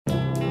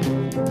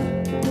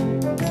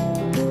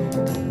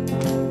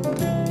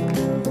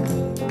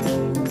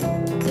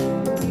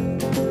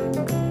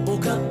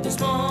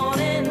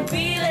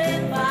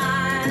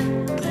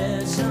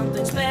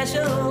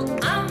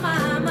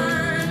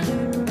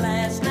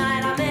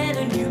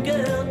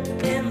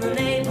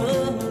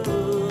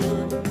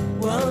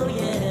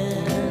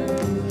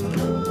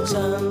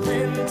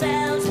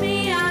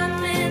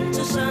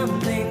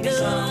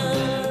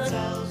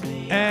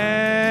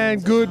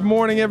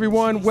morning,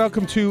 everyone.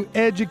 Welcome to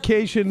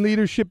Education,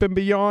 Leadership, and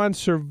Beyond,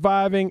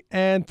 Surviving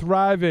and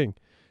Thriving.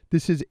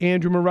 This is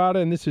Andrew Murata,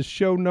 and this is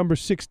show number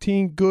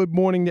 16. Good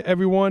morning to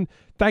everyone.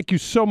 Thank you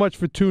so much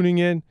for tuning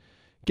in.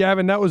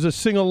 Gavin, that was a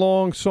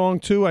sing-along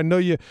song, too. I know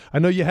you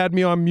had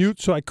me on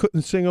mute, so I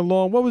couldn't sing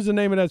along. What was the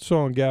name of that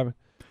song, Gavin?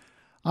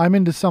 I'm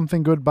Into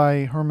Something Good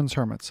by Herman's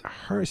Hermits.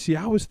 See,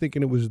 I was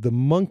thinking it was the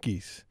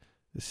Monkees.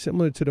 It's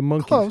similar to the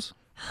Monkees. Close.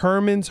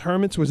 Herman's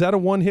Hermits. Was that a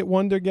one-hit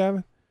wonder,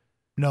 Gavin?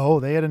 No,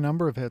 they had a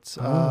number of hits.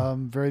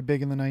 Very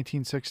big in the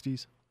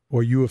 1960s.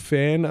 Were you a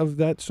fan of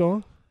that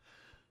song?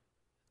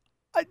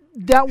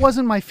 That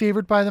wasn't my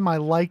favorite by them. I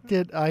liked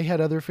it. I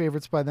had other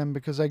favorites by them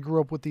because I grew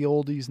up with the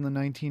oldies in the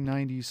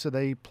 1990s, so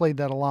they played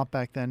that a lot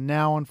back then.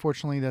 Now,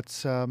 unfortunately,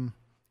 that's, time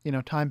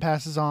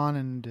passes on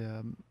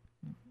and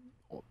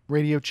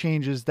radio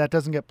changes. That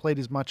doesn't get played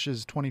as much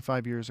as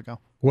 25 years ago.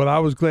 Well, I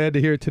was glad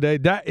to hear it today.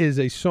 That is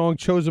a song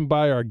chosen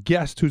by our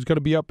guest who's going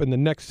to be up in the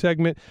next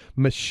segment,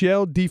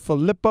 Michele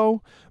DiFilippo.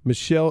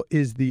 Michele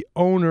is the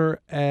owner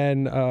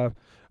and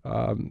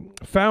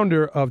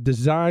founder of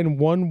Design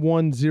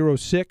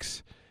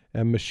 1106.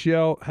 And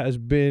Michele has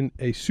been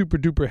a super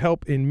duper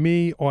help in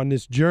me on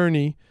this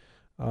journey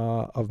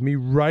of me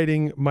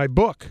writing my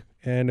book.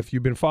 And if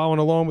you've been following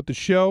along with the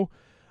show,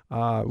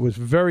 was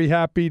very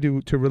happy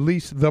to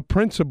release The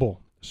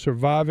Principle,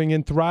 Surviving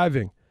and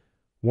Thriving,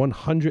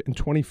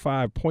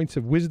 125 points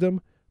of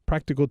wisdom,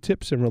 practical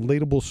tips, and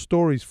relatable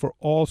stories for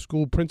all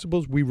school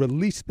principals. We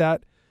released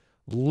that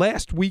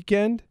last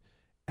weekend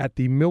at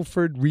the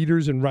Milford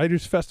Readers and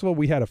Writers Festival.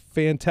 We had a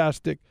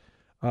fantastic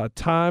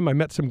time. I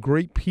met some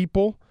great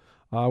people.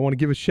 I want to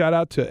give a shout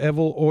out to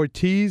Evel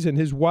Ortiz and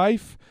his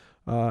wife,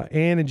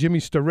 Ann and Jimmy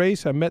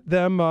Starace. I met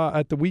them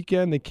at the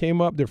weekend. They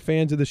came up. They're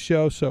fans of the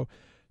show.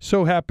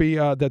 So happy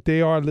that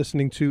they are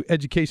listening to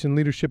Education,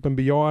 Leadership, and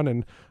Beyond,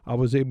 and I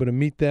was able to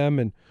meet them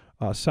and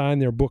sign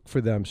their book for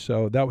them.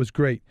 So that was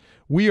great.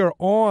 We are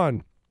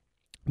on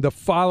the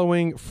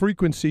following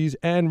frequencies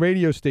and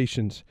radio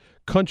stations: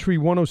 Country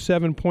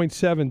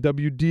 107.7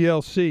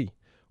 WDLC,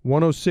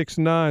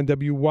 106.9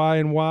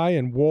 WYNY,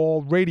 and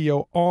Wall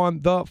Radio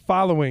on the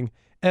following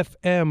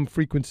FM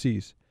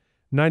frequencies: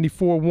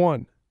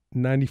 94.1,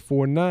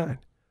 94.9,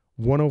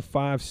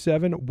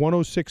 105.7,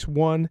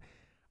 106.1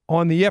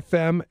 on the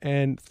FM,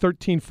 and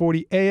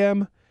 1340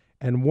 AM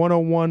and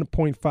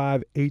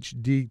 101.5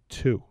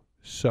 HD2.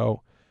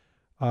 So,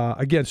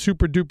 again,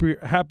 super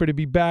duper happy to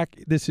be back.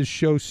 This is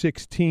show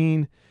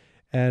 16.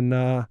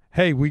 And,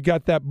 hey, we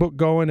got that book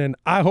going, and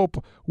I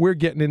hope we're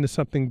getting into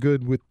something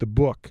good with the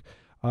book.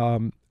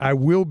 I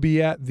will be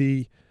at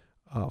the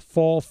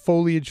Fall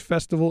Foliage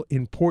Festival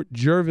in Port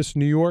Jervis,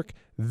 New York,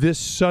 this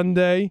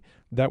Sunday.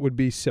 That would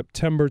be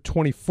September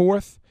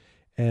 24th.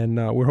 And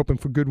we're hoping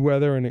for good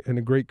weather and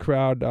a great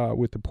crowd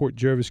with the Port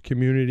Jervis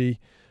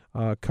community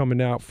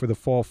coming out for the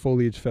Fall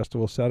Foliage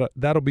Festival. So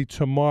that'll be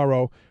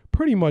tomorrow,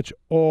 pretty much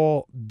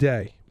all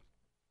day.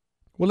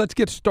 Well, let's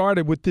get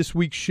started with this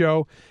week's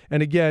show.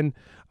 And again,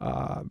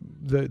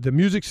 the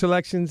music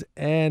selections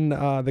and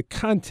the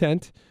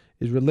content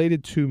is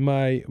related to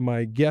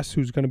my guest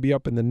who's going to be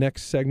up in the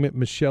next segment,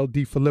 Michele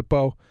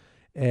DiFilippo.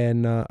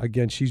 And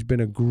again, she's been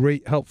a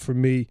great help for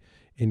me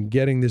in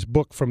getting this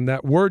book from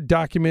that Word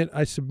document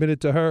I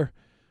submitted to her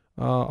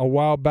a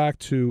while back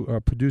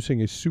to producing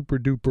a super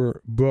duper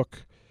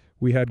book.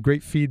 We had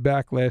great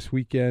feedback last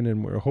weekend,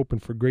 and we're hoping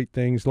for great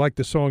things. Like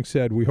the song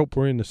said, we hope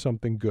we're into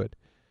something good.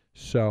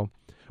 So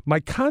my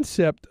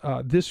concept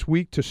this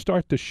week to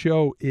start the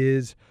show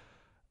is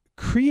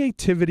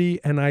creativity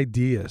and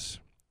ideas.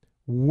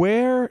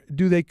 Where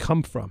do they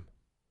come from?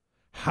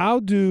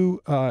 How do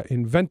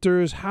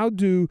inventors, how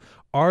do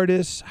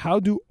artists, how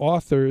do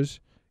authors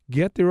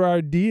get their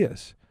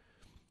ideas?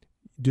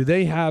 Do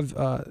they have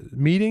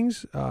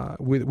meetings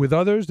with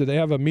others? Do they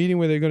have a meeting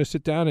where they're going to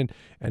sit down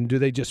and do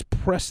they just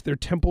press their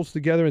temples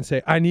together and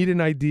say, I need an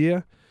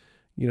idea?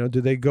 Do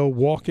they go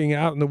walking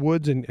out in the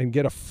woods and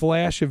get a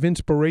flash of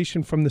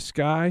inspiration from the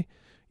sky?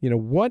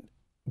 What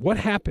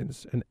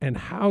happens and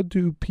how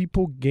do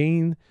people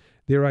gain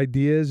their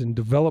ideas and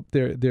develop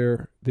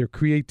their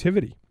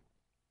creativity?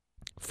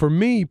 For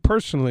me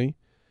personally,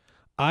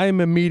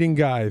 I'm a meeting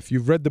guy. If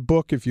you've read the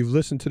book, if you've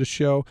listened to the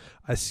show,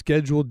 I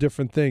schedule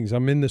different things.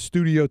 I'm in the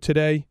studio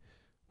today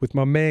with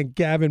my man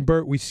Gavin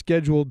Burt. We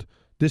scheduled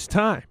this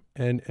time,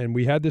 and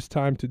we had this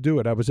time to do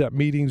it. I was at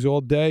meetings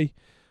all day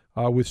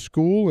with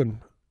school, and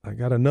I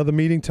got another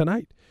meeting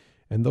tonight,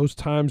 and those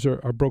times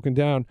are broken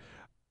down.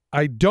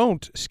 I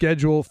don't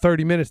schedule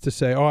 30 minutes to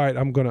say, all right,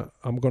 I'm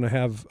gonna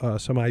have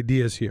some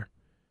ideas here,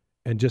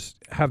 and just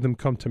have them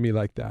come to me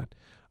like that.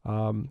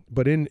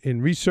 But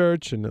in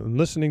research and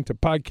listening to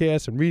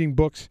podcasts and reading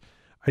books,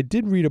 I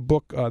did read a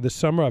book this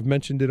summer. I've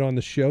mentioned it on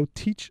the show,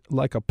 Teach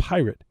Like a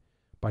Pirate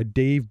by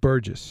Dave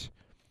Burgess.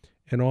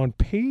 And on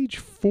page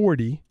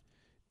 40,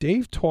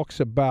 Dave talks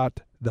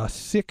about the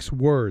 6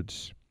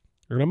 words.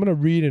 And I'm going to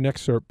read an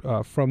excerpt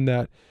from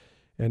that.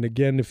 And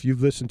again, if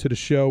you've listened to the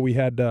show, we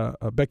had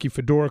Becky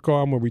Fedoruk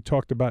on where we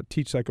talked about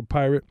Teach Like a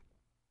Pirate.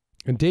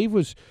 And Dave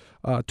was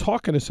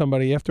talking to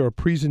somebody after a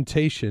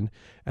presentation,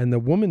 and the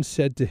woman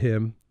said to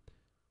him,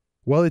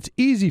 well, it's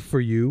easy for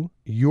you.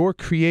 You're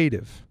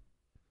creative.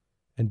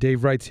 And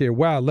Dave writes here,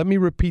 wow, let me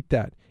repeat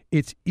that.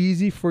 It's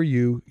easy for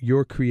you.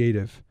 You're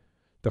creative.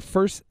 The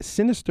first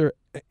sinister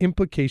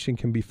implication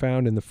can be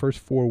found in the first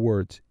 4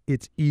 words.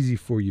 It's easy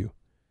for you.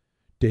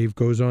 Dave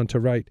goes on to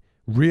write,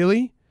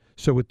 really?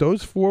 So with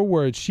those 4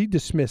 words, she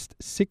dismissed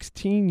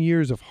 16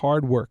 years of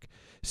hard work,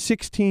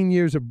 16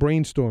 years of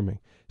brainstorming,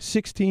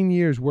 16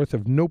 years worth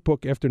of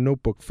notebook after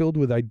notebook filled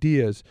with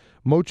ideas,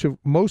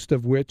 most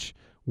of which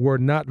were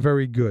not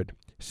very good.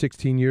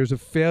 16 years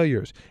of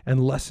failures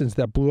and lessons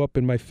that blew up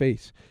in my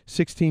face.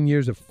 16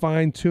 years of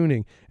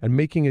fine-tuning and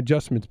making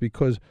adjustments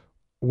because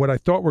what I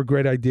thought were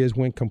great ideas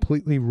went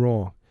completely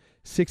wrong.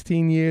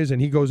 16 years,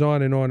 and he goes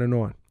on and on and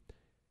on.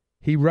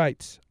 He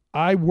writes,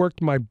 I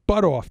worked my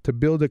butt off to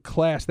build a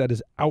class that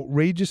is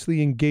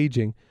outrageously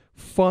engaging,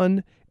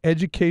 fun,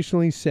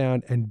 educationally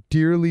sound, and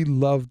dearly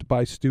loved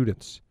by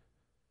students.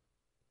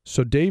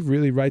 So Dave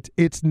really writes,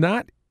 it's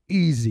not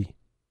easy.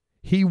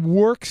 He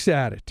works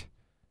at it.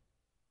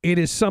 It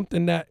is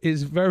something that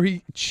is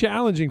very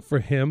challenging for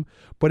him,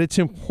 but it's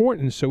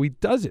important, so he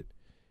does it.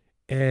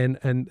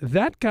 And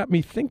that got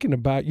me thinking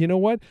about, you know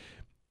what?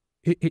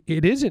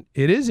 It isn't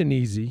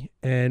easy.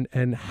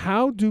 And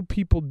how do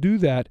people do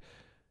that?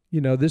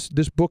 You know, this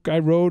book I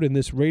wrote and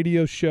this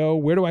radio show,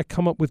 where do I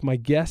come up with my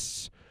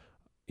guests?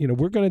 You know,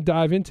 we're going to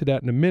dive into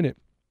that in a minute.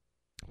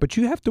 But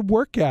you have to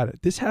work at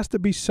it. This has to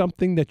be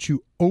something that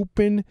you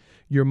open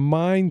your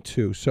mind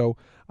to. So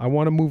I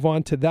want to move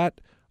on to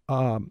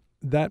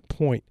that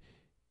point.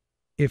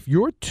 If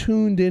you're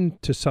tuned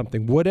into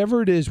something,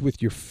 whatever it is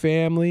with your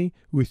family,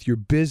 with your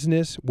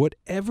business,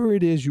 whatever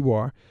it is you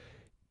are,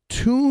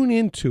 tune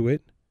into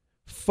it,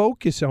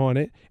 focus on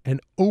it,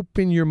 and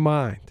open your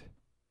mind.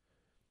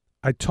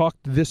 I talked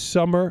this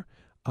summer,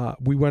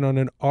 we went on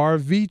an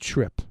RV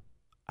trip.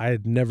 I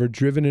had never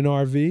driven an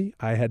RV.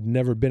 I had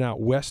never been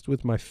out west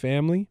with my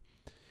family.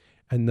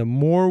 And the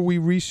more we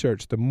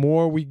researched, the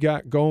more we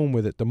got going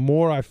with it, the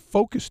more I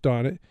focused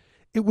on it,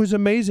 it was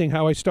amazing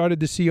how I started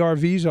to see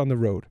RVs on the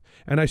road.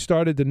 And I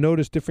started to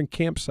notice different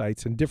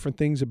campsites and different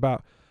things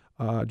about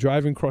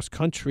driving cross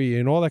country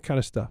and all that kind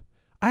of stuff.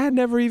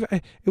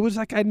 It was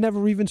like I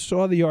never even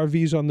saw the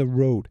RVs on the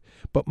road.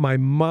 But my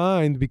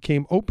mind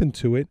became open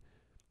to it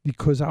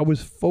because I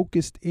was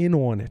focused in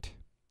on it.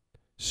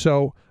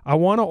 So I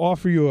want to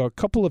offer you a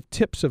couple of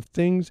tips of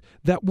things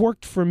that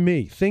worked for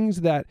me,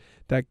 things that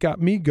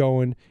got me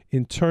going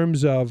in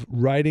terms of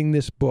writing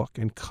this book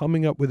and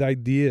coming up with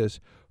ideas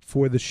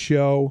for the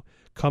show,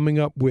 coming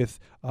up with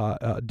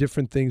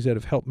different things that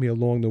have helped me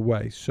along the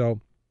way.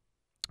 So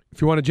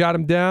if you want to jot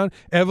them down,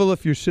 Evel,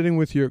 if you're sitting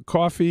with your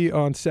coffee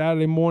on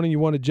Saturday morning, you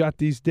want to jot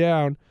these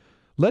down.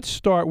 Let's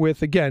start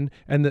with, again,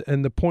 and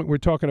the point we're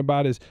talking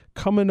about is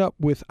coming up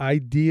with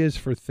ideas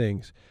for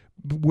things,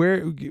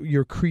 where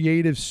your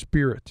creative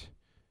spirit.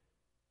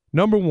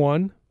 Number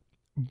 1,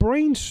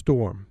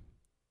 brainstorm.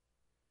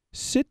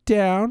 Sit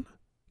down.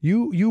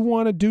 You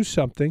want to do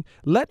something.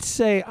 Let's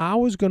say I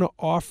was going to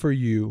offer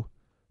you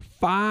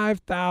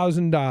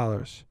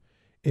 $5,000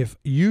 if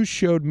you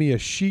showed me a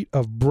sheet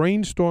of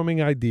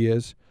brainstorming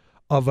ideas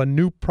of a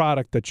new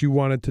product that you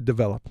wanted to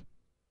develop.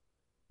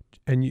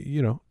 And,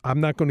 you know,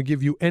 I'm not going to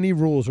give you any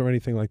rules or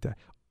anything like that.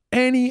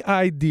 Any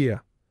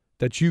idea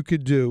that you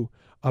could do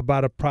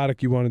about a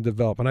product you want to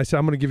develop. And I said,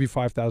 I'm going to give you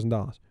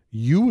 $5,000.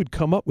 You would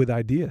come up with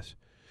ideas.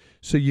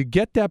 So you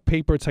get that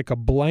paper. It's like a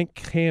blank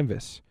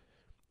canvas.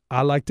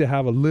 I like to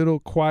have a little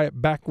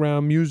quiet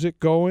background music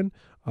going,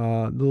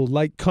 a little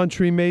light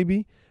country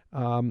maybe,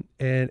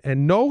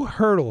 and no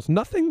hurdles,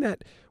 nothing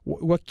that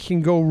what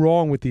can go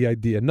wrong with the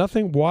idea,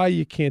 nothing why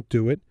you can't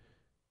do it,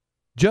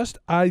 just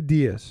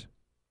ideas.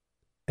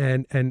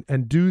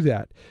 And do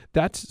that.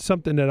 That's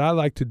something that I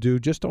like to do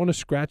just on a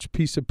scratch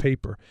piece of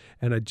paper.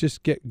 And I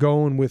just get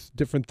going with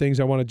different things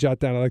I want to jot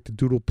down. I like to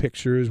doodle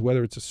pictures,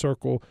 whether it's a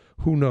circle,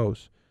 who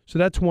knows. So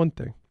that's one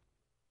thing.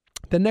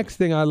 The next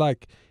thing I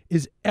like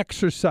is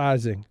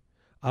exercising.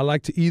 I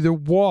like to either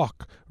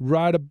walk,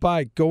 ride a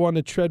bike, go on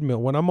a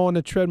treadmill. When I'm on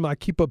the treadmill, I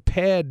keep a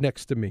pad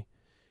next to me.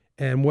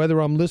 And whether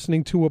I'm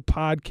listening to a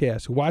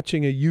podcast,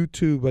 watching a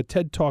YouTube, a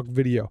TED Talk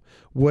video,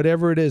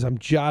 whatever it is, I'm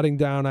jotting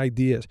down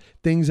ideas,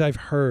 things I've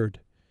heard.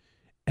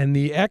 And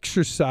the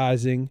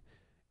exercising,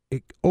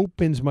 it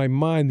opens my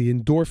mind. The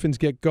endorphins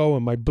get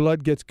going, my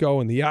blood gets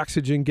going, the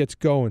oxygen gets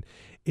going.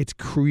 It's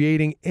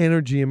creating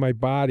energy in my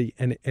body,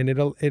 and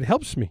it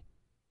helps me.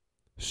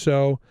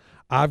 So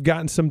I've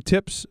gotten some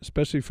tips,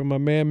 especially from my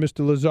man,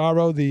 Mr.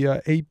 Lazaro, the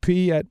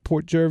AP at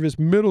Port Jervis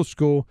Middle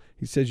School.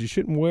 He says you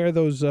shouldn't wear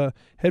those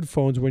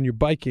headphones when you're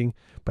biking,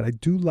 but I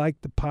do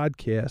like the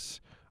podcasts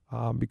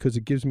because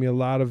it gives me a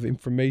lot of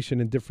information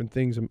and different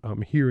things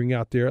I'm hearing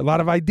out there, a lot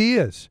of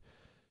ideas.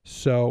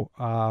 So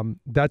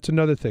that's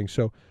another thing.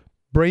 So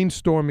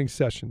brainstorming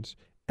sessions,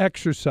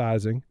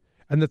 exercising.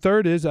 And the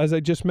third is, as I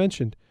just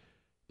mentioned,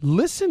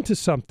 listen to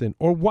something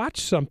or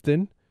watch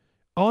something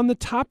on the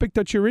topic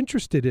that you're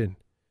interested in.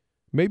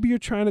 Maybe you're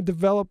trying to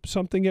develop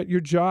something at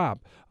your job.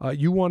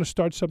 You want to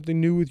start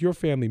something new with your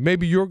family.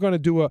 Maybe you're going to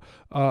do an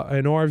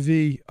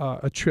RV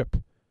a trip.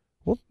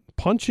 Well,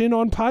 punch in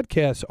on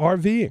podcasts,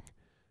 RVing.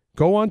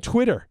 Go on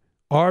Twitter,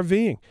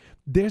 RVing.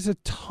 There's a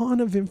ton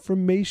of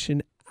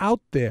information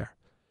out there.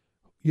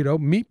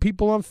 Meet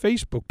people on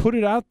Facebook. Put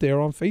it out there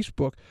on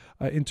Facebook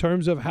in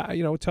terms of how,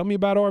 tell me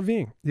about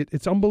RVing.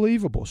 It's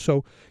unbelievable.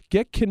 So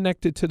get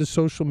connected to the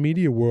social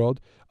media world.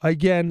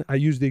 Again, I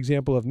use the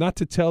example of not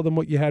to tell them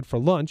what you had for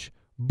lunch,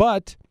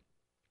 but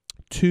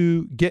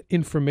to get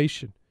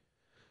information.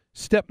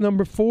 Step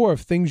number 4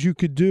 of things you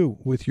could do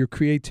with your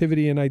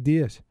creativity and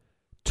ideas.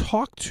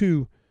 Talk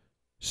to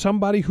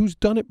somebody who's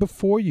done it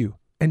before you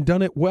and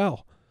done it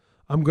well.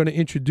 I'm going to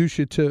introduce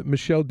you to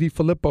Michele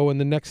DiFilippo in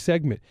the next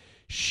segment.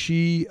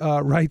 She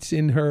writes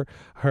in her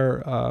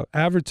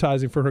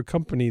advertising for her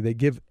company, they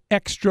give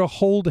extra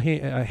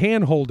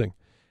hand holding.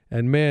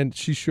 And man,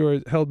 she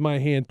sure held my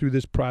hand through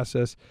this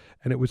process,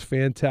 and it was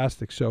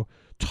fantastic. So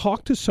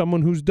talk to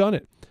someone who's done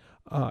it.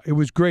 It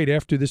was great.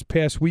 After this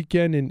past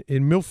weekend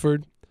in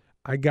Milford,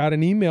 I got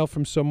an email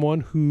from someone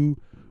who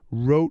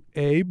wrote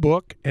a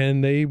book,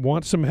 and they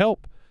want some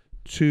help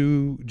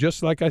to,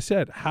 just like I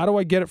said, how do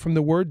I get it from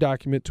the Word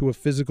document to a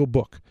physical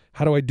book?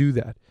 How do I do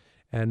that?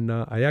 And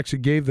I actually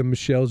gave them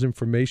Michele's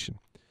information.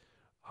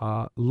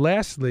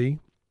 Lastly,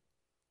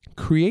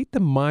 create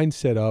the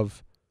mindset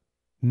of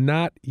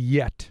not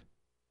yet.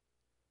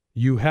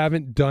 You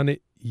haven't done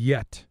it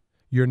yet.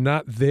 You're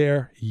not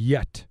there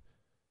yet.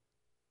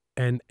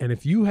 And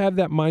if you have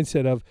that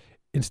mindset of,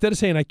 instead of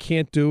saying I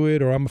can't do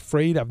it, or I'm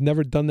afraid, I've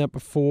never done that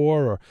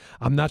before, or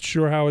I'm not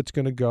sure how it's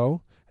going to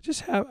go,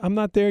 I'm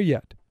not there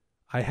yet.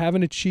 I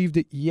haven't achieved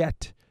it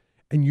yet.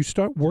 And you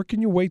start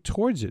working your way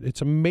towards it.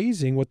 It's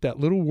amazing what that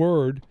little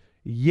word,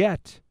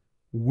 yet,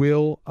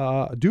 will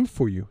do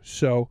for you.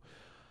 So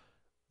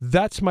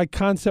that's my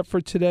concept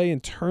for today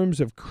in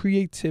terms of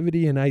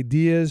creativity and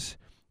ideas.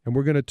 And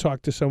we're going to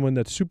talk to someone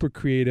that's super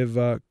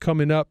creative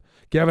coming up.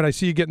 Gavin, I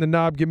see you getting the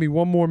knob. Give me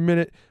one more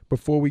minute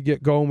before we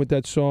get going with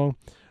that song.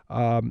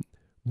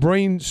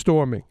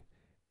 Brainstorming,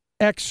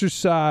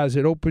 exercise,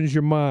 it opens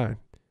your mind.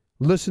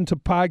 Listen to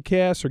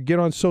podcasts or get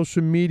on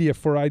social media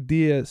for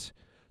ideas.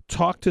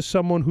 Talk to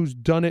someone who's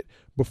done it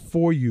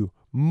before you.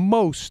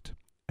 Most,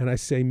 and I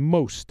say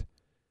most,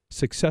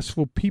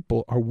 successful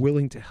people are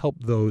willing to help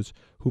those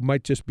who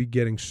might just be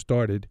getting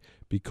started,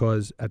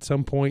 because at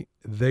some point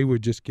they were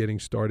just getting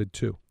started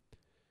too.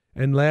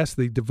 And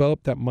lastly,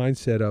 develop that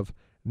mindset of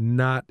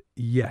not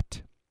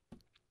yet.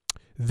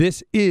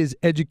 This is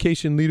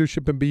Education,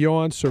 Leadership, and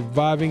Beyond,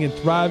 Surviving and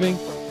Thriving.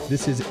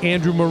 This is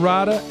Andrew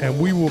Marotta, and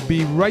we will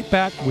be right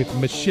back with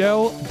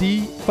Michele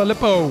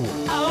DiFilippo.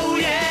 Oh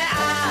yeah,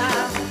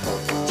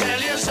 I'll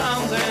tell you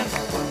something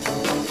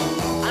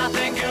I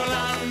think you'll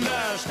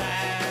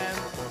understand.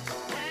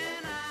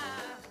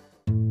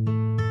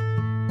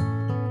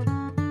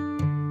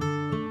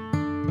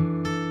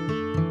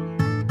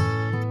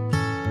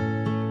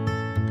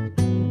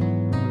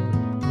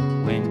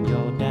 When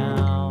you're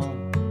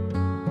down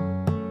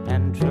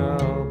and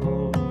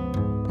troubled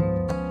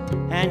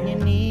and you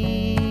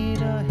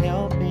need a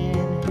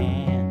helping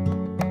hand,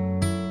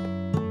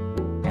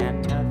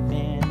 and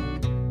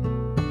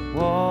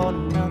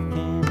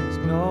nothing's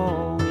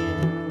going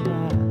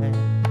right.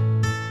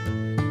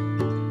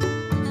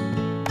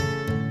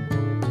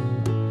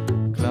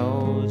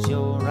 Close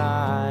your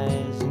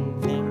eyes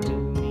and think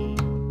of me,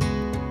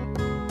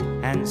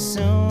 and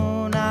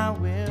soon I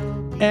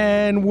will be.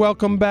 And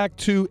welcome back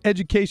to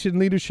Education,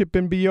 Leadership,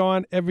 and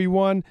Beyond,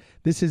 everyone.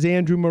 This is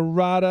Andrew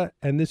Marotta,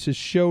 and this is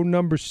show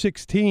number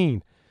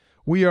 16.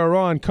 We are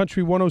on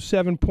Country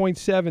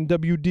 107.7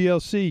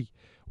 WDLC,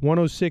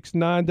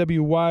 106.9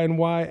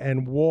 WYNY,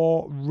 and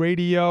Wall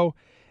Radio.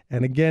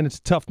 And again, it's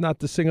tough not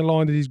to sing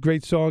along to these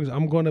great songs.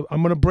 I'm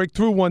gonna break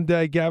through one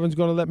day. Gavin's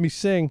gonna let me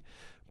sing.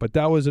 But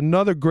that was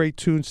another great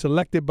tune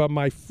selected by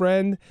my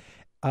friend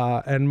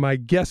and my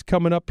guest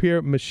coming up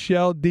here,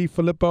 Michele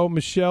DiFilippo.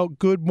 Michele,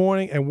 good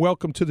morning and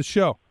welcome to the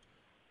show.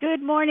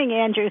 Good morning,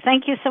 Andrew.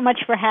 Thank you so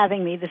much for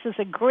having me. This is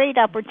a great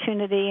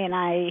opportunity, and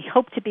I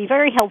hope to be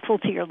very helpful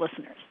to your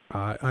listeners.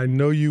 I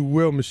know you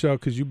will, Michele,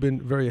 because you've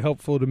been very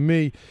helpful to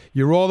me.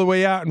 You're all the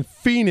way out in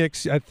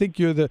Phoenix. I think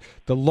you're the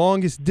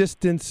longest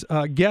distance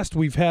guest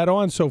we've had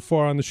on so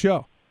far on the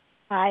show.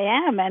 I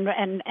am,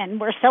 and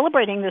we're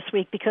celebrating this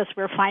week because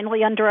we're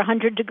finally under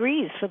 100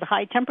 degrees for the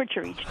high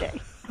temperature each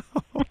day.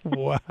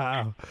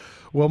 Wow.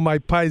 Well, my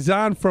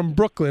paisan from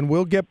Brooklyn,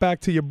 we'll get back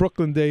to your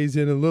Brooklyn days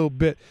in a little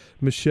bit,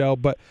 Michele,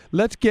 but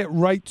let's get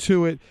right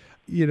to it.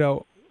 You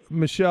know,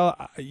 Michele,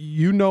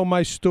 you know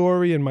my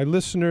story, and my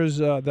listeners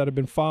that have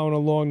been following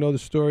along know the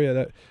story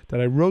that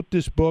I wrote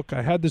this book.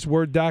 I had this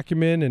Word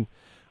document, and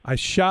I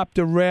shopped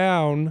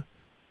around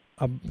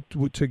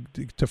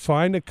to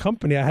find a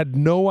company. I had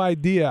no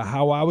idea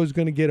how I was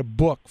going to get a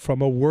book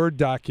from a Word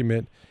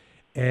document,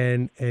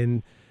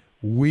 and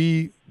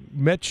we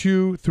met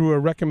you through a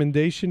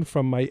recommendation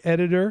from my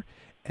editor,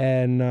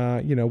 and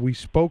we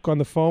spoke on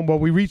the phone. Well,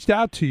 we reached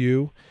out to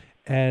you,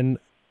 and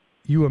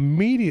you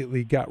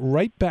immediately got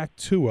right back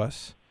to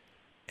us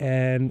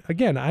And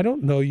again, I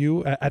don't know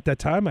you. At that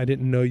time, I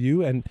didn't know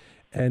you.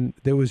 And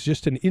there was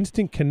just an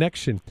instant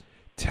connection.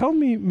 Tell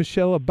me,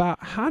 Michele,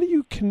 about how do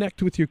you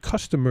connect with your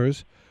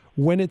customers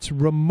when it's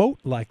remote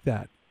like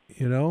that?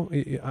 You know,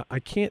 I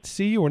can't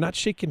see you. We're not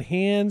shaking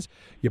hands,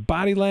 your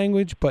body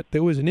language, but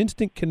there was an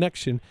instant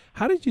connection.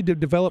 How did you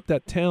develop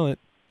that talent,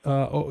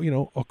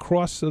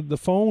 across the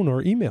phone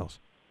or emails?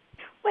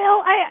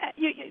 Well,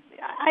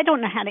 I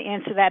don't know how to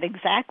answer that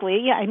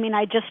exactly. I mean,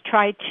 I just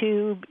try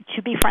to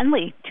be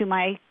friendly to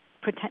my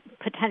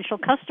potential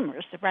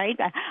customers, right?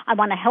 I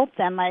want to help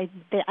them. I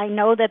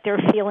know that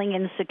they're feeling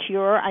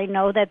insecure. I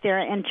know that they're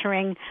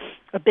entering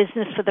a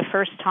business for the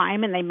first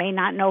time, and they may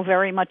not know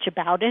very much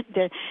about it.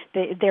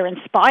 They're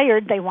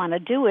inspired. They want to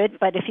do it,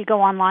 but if you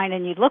go online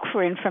and you look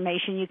for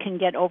information, you can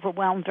get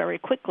overwhelmed very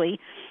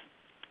quickly.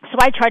 So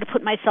I try to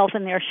put myself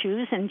in their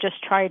shoes and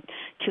just try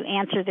to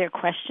answer their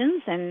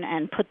questions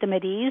and put them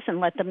at ease and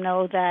let them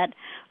know that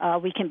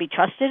we can be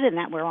trusted and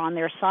that we're on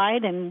their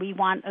side and we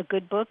want a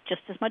good book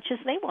just as much as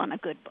they want a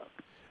good book.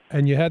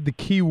 And you had the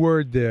key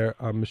word there,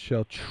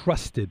 Michele,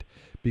 trusted,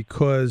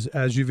 because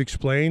as you've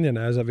explained and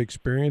as I've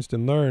experienced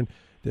and learned,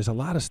 there's a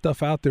lot of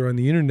stuff out there on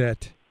the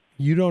internet.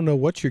 You don't know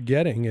what you're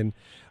getting. And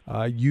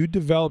you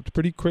developed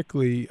pretty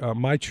quickly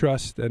my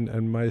trust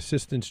and my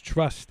assistant's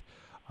trust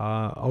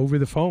over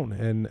the phone,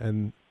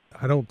 and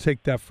I don't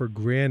take that for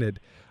granted.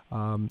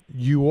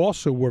 You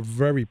also were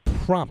very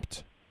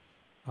prompt.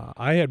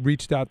 I had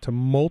reached out to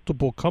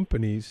multiple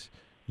companies.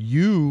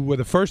 You were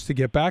the first to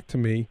get back to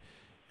me,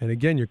 and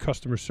again, your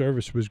customer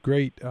service was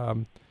great.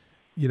 How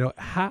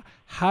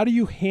do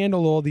you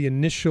handle all the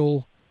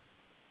initial,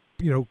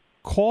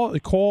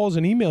 calls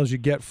and emails you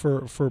get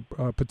for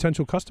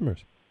potential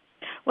customers?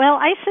 Well,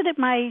 I sit at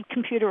my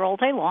computer all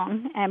day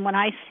long, and when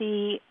I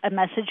see a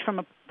message from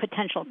a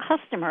potential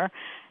customer,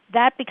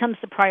 that becomes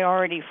the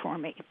priority for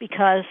me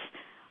because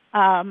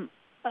a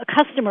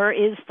customer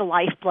is the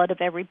lifeblood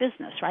of every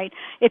business, right?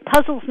 It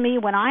puzzles me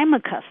when I'm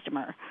a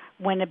customer,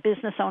 when a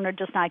business owner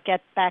does not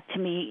get back to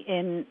me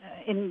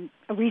in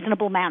a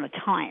reasonable amount of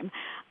time.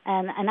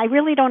 And I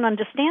really don't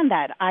understand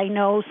that. I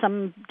know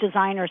some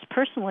designers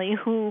personally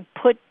who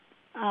put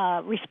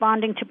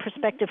responding to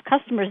prospective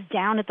customers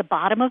down at the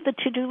bottom of the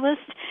to-do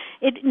list.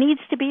 It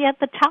needs to be at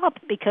the top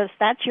because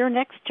that's your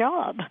next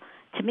job.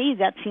 To me,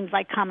 that seems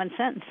like common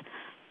sense.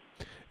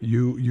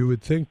 You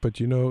would think, but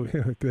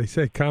they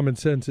say common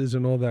sense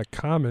isn't all that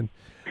common.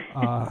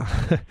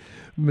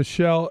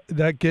 Michele,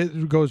 that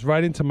goes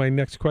right into my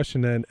next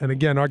question. And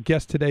again, our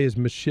guest today is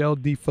Michele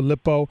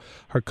DiFilippo.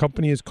 Her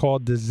company is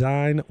called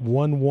Design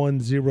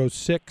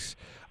 1106.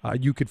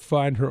 You could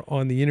find her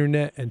on the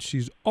internet, and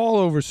she's all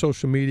over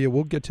social media.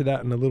 We'll get to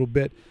that in a little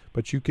bit,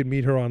 but you can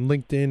meet her on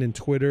LinkedIn and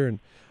Twitter.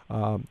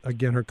 And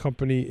again, her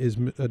company is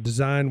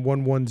Design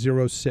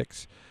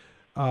 1106.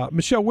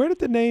 Michele, where did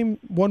the name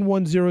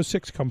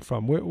 1106 come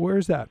from? Where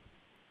is that?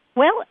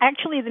 Well,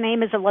 actually, the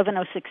name is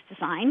 1106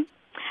 Design,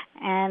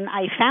 and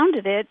I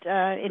founded it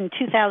in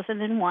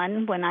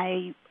 2001 when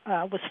I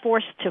was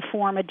forced to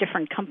form a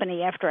different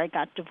company after I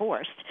got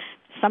divorced.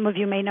 Some of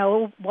you may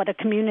know what a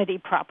community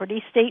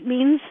property state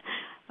means.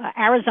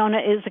 Arizona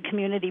is a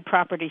community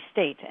property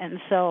state, and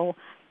so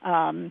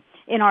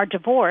in our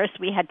divorce,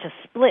 we had to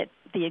split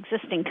the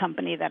existing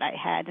company that I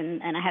had,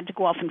 and I had to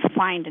go off and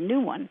find a new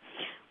one.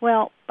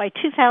 Well, by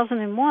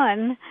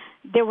 2001,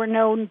 there were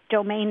no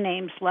domain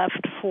names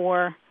left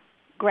for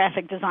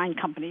graphic design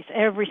companies.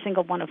 Every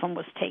single one of them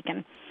was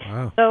taken.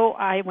 Wow. So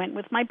I went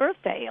with my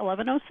birthday,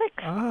 1106.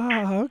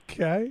 Ah,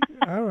 okay.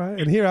 All right.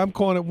 And here I'm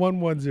calling it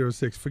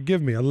 1106.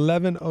 Forgive me,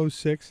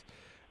 1106.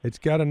 It's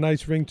got a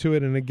nice ring to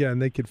it. And again,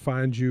 they could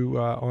find you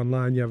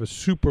online. You have a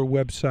super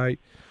website.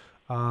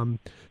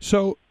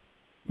 So,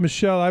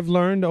 Michele, I've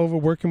learned over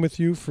working with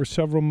you for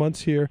several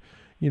months here,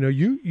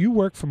 you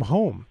work from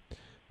home.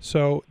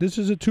 So this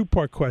is a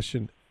two-part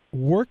question.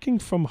 Working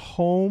from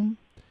home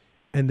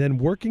and then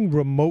working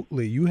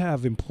remotely, you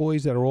have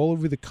employees that are all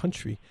over the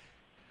country.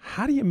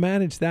 How do you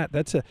manage that?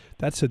 That's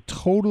a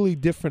totally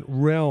different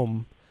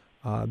realm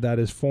that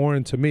is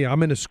foreign to me.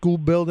 I'm in a school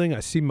building. I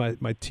see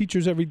my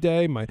teachers every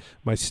day,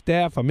 my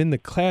staff. I'm in the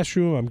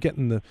classroom. I'm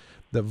getting the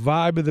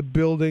vibe of the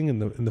building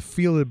and the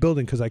feel of the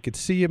building because I could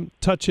see them,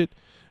 touch it.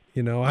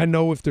 I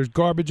know if there's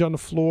garbage on the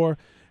floor.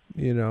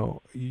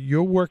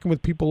 You're working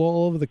with people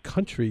all over the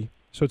country.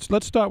 So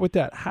let's start with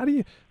that. How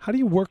do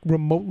you work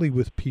remotely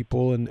with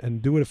people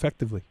and do it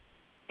effectively?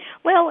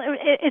 Well,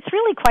 it's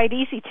really quite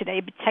easy today,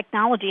 but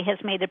technology has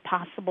made it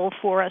possible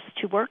for us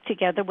to work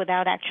together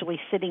without actually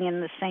sitting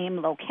in the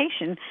same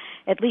location,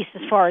 at least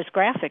as far as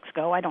graphics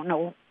go. I don't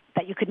know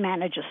that you could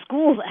manage a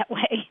school that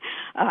way,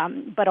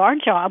 but our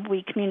job,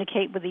 we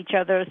communicate with each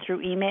other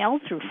through email,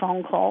 through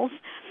phone calls.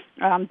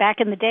 Back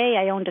in the day,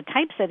 I owned a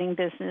typesetting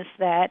business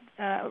that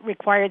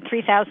required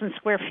 3,000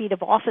 square feet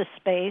of office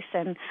space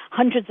and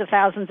hundreds of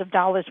thousands of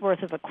dollars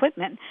worth of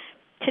equipment.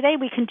 Today,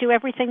 we can do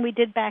everything we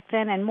did back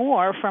then and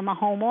more from a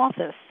home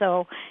office.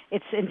 So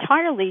it's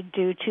entirely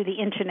due to the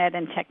Internet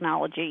and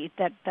technology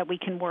that we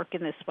can work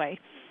in this way.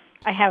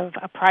 I have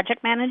a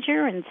project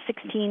manager and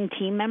 16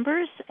 team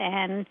members,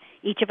 and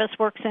each of us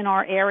works in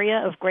our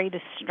area of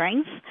greatest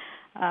strength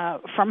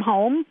from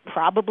home,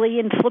 probably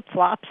in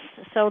flip-flops.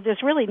 So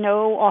there's really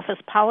no office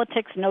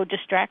politics, no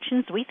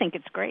distractions. We think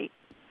it's great.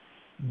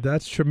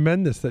 That's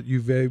tremendous that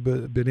you've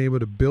been able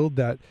to build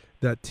that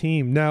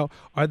team. Now,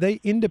 are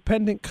they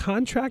independent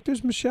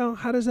contractors, Michele?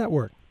 How does that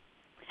work?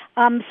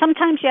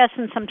 Sometimes yes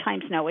and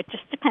sometimes no. It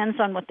just depends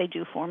on what they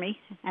do for me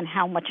and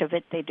how much of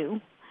it they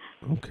do.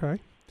 Okay.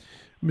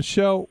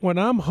 Michele, when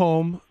I'm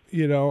home,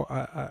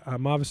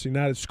 I'm obviously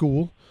not at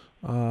school,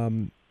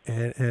 and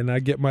I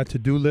get my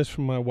to-do list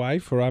from my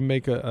wife, or I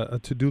make a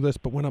to-do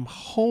list. But when I'm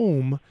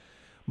home,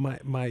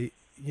 my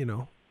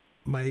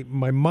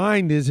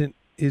mind isn't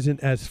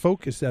as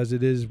focused as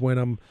it is when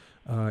I'm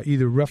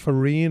either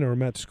refereeing or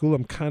I'm at school.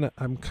 I'm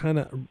kind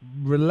of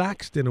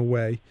relaxed in a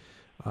way.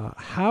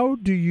 How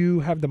do you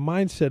have the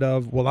mindset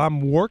of, well,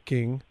 I'm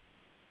working,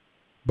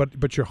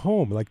 but you're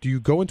home? Like, do you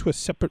go into a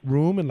separate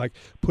room and like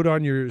put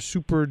on your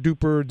super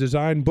duper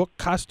design book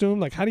costume?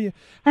 Like, how do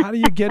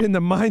you get in the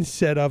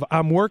mindset of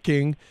I'm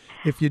working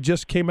if you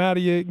just came out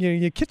of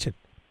your kitchen?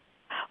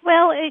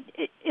 Well,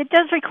 it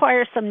does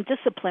require some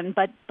discipline,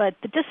 but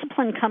the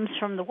discipline comes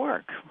from the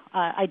work.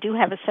 I do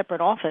have a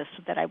separate office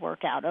that I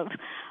work out of,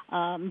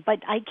 but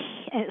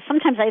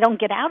sometimes I don't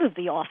get out of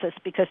the office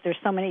because there's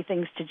so many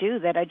things to do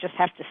that I just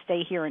have to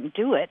stay here and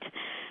do it.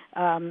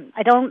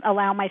 I don't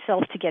allow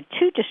myself to get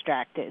too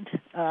distracted,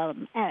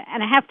 and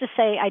I have to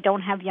say I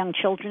don't have young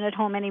children at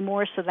home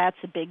anymore, so that's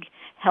a big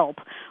help.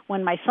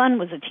 When my son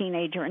was a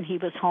teenager and he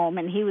was home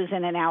and he was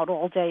in and out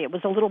all day, it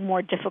was a little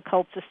more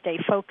difficult to stay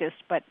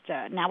focused, but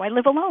now I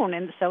live alone,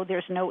 and so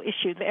there's no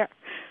issue there.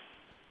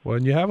 Well,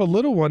 and you have a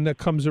little one that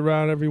comes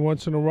around every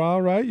once in a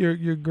while, right?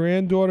 Your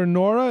granddaughter,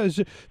 Nora,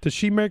 does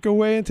she make her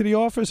way into the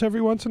office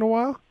every once in a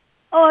while?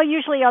 Oh,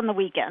 usually on the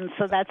weekends,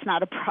 so that's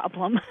not a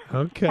problem.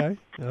 Okay.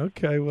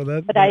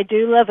 Well, but I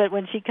do love it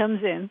when she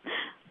comes in.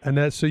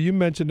 And so you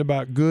mentioned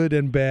about good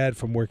and bad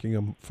from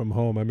working from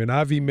home. I mean,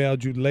 I've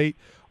emailed you late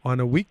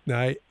on a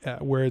weeknight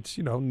where it's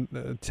 10,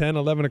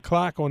 11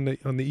 o'clock on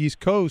the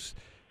East Coast,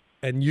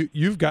 and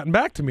you've gotten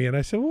back to me, and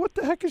I said, well, what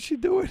the heck is she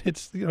doing?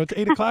 It's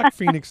 8 o'clock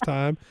Phoenix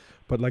time,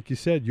 but like you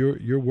said,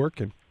 you're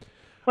working.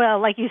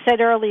 Well, like you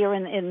said earlier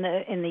in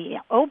the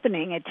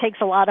opening, it takes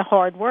a lot of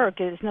hard work.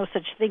 There's no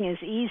such thing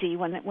as easy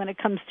when it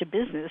comes to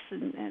business,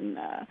 and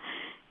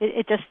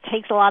it just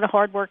takes a lot of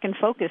hard work and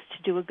focus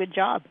to do a good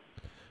job.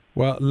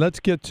 Well, let's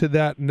get to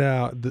that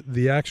now.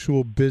 The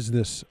actual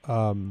business,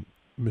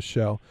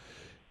 Michele.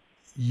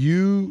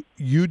 You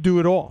do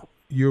it all.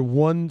 You're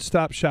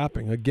one-stop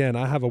shopping. Again,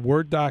 I have a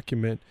Word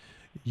document.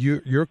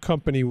 Your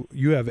company,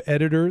 you have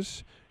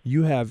editors.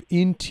 You have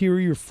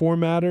interior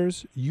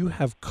formatters. You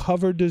have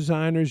cover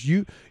designers.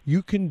 You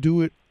can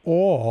do it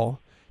all.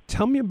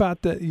 Tell me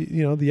about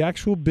the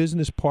actual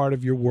business part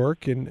of your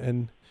work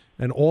and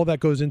all that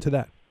goes into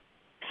that.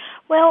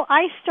 Well,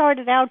 I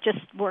started out just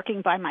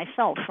working by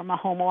myself from a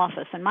home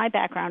office, and my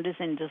background is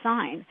in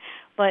design.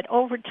 But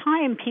over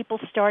time, people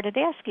started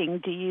asking,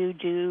 do you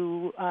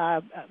do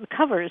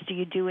covers? Do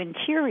you do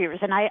interiors?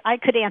 And I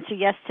could answer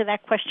yes to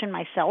that question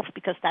myself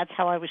because that's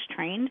how I was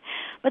trained.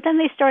 But then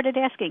they started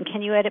asking,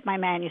 can you edit my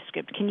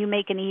manuscript? Can you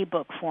make an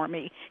ebook for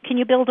me? Can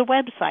you build a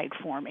website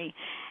for me?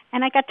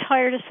 And I got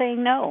tired of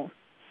saying no.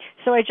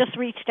 So I just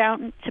reached out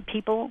to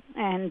people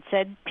and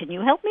said, can you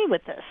help me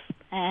with this?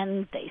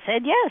 And they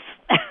said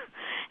yes.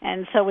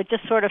 And so it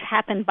just sort of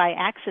happened by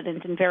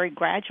accident and very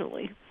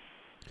gradually.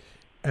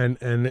 And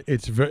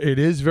it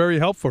is very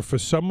helpful for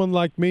someone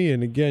like me.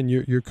 And again,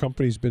 your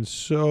company's been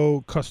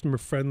so customer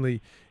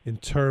friendly in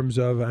terms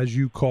of, as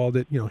you called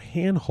it,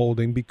 hand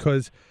holding,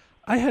 because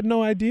I had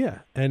no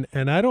idea. And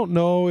I don't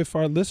know if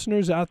our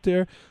listeners out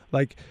there,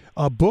 like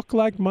a book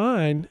like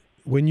mine,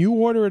 when you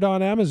order it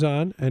on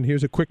Amazon, and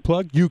here's a quick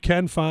plug, you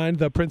can find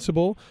The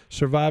Principle,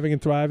 Surviving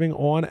and Thriving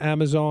on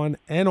Amazon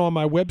and on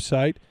my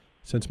website,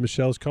 since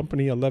Michele's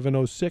company,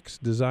 1106,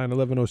 Design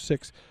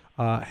 1106,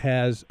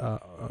 has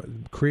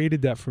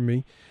created that for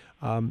me.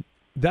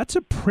 That's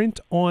a print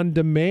on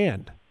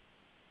demand.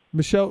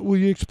 Michele, will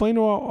you explain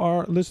to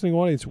our listening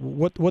audience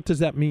what does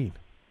that mean?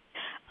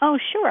 Oh,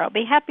 sure. I'll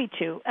be happy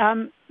to.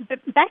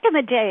 Back in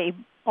the day,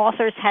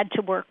 authors had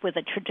to work with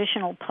a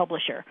traditional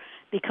publisher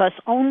because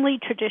only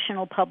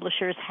traditional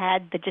publishers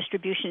had the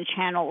distribution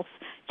channels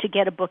to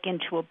get a book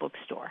into a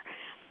bookstore.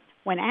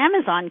 When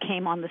Amazon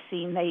came on the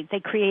scene, they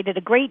created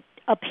a great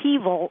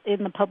upheaval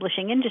in the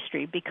publishing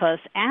industry because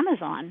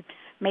Amazon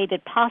made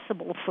it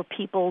possible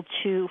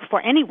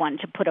for anyone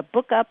to put a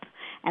book up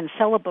and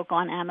sell a book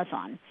on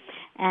Amazon.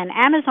 And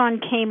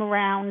Amazon came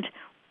around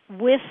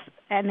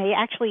and they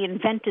actually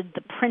invented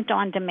the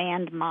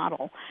print-on-demand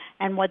model.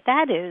 And what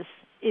that is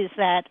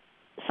that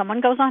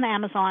someone goes on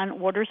Amazon,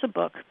 orders a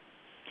book,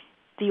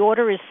 the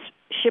order is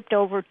shipped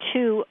over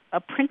to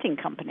a printing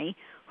company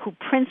who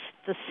prints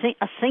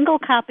a single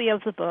copy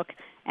of the book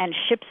and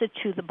ships it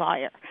to the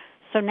buyer.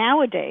 So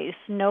nowadays,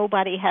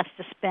 nobody has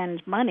to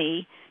spend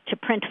money to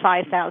print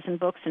 5,000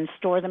 books and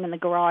store them in the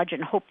garage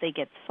and hope they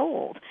get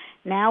sold.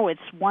 Now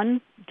it's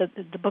one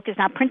the book is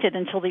not printed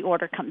until the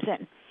order comes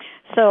in.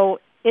 So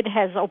it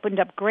has opened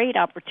up great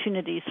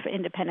opportunities for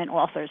independent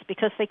authors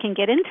because they can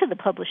get into the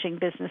publishing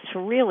business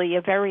for really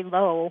a very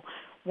low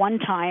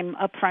one-time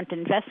upfront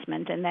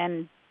investment, and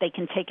then they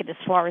can take it as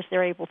far as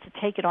they're able to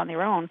take it on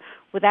their own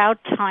without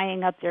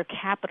tying up their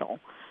capital.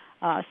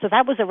 So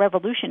that was a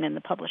revolution in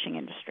the publishing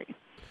industry.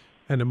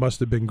 And it must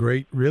have been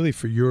great, really,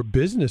 for your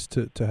business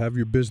to have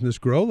your business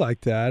grow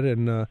like that.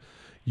 And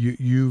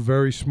you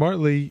very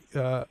smartly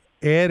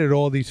added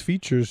all these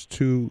features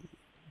to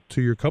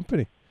your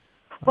company.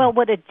 Well,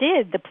 what it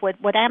did,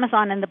 what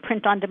Amazon and the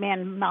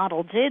print-on-demand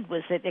model did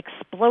was it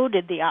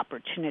exploded the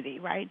opportunity,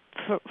 right?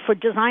 For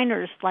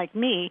designers like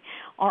me,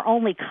 our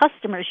only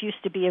customers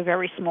used to be a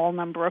very small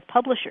number of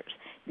publishers.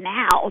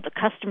 Now the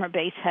customer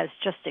base has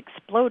just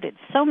exploded.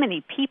 So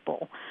many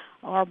people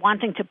are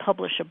wanting to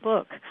publish a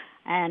book,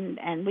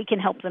 and we can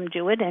help them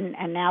do it.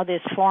 And now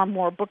there's far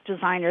more book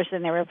designers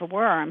than there ever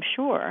were, I'm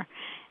sure,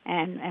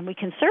 and we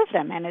can serve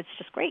them, and it's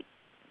just great.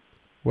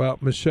 Well,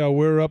 Michele,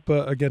 we're up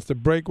against the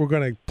break. We're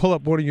going to pull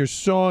up one of your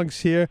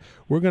songs here.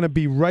 We're going to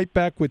be right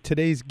back with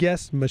today's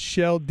guest,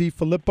 Michele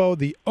DiFilippo,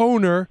 the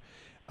owner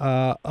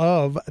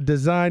of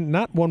Design,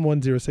 not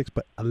 1106,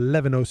 but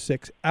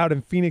 1106, out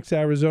in Phoenix,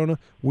 Arizona.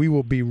 We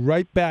will be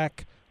right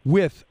back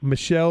with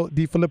Michele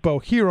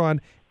DiFilippo here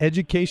on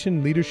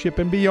Education, Leadership,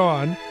 and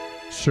Beyond,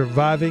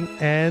 Surviving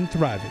and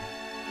Thriving.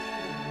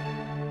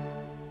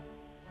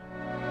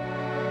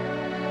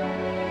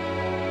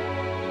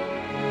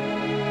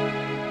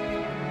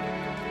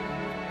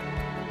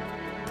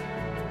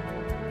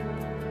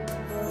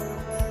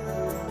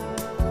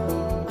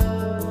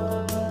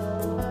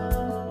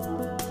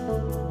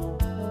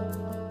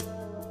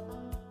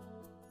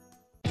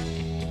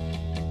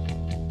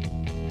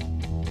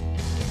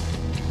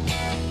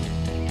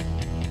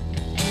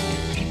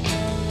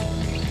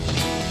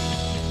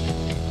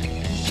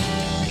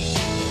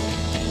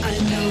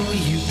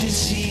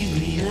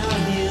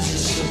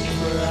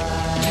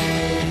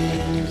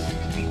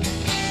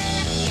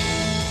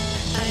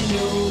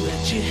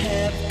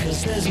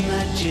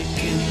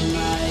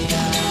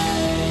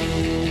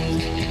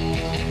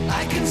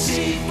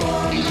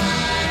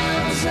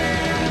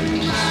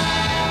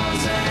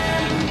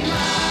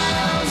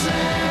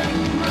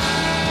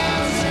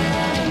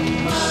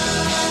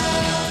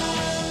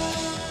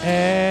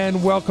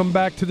 Welcome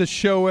back to the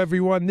show,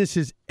 everyone. This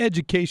is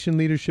Education,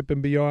 Leadership,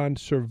 and Beyond,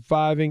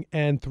 Surviving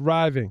and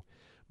Thriving.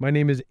 My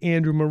name is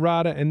Andrew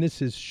Murata, and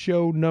this is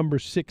show number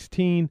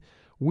 16.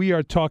 We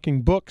are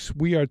talking books,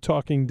 we are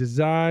talking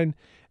design,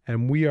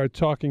 and we are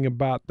talking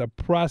about the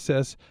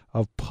process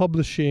of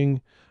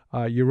publishing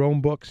your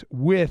own books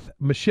with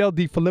Michele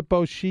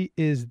DiFilippo. She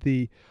is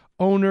the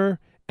owner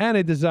and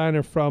a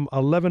designer from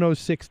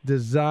 1106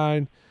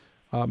 Design.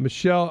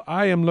 Michele,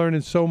 I am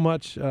learning so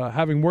much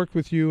having worked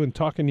with you and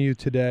talking to you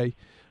today.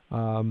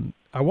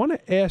 I want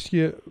to ask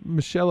you,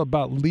 Michele,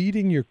 about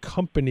leading your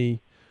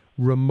company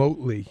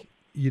remotely.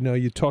 You know,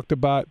 you talked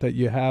about that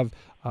you have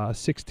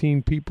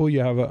 16 people,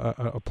 you have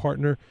a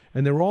partner,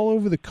 and they're all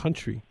over the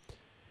country.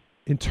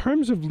 In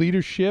terms of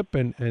leadership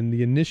and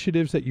the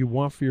initiatives that you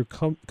want for your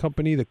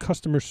company, the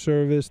customer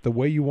service, the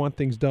way you want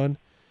things done,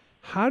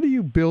 how do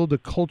you build a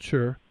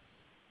culture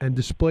and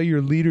display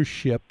your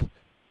leadership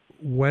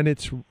when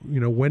it's,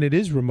 when it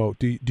is remote?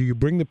 Do you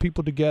bring the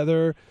people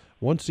together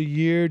once a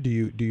year? Do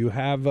you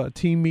have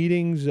team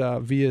meetings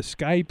via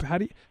Skype?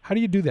 How do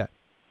you do that?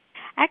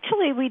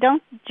 Actually, we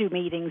don't do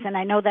meetings, and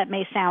I know that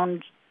may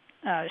sound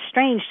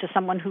strange to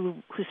someone who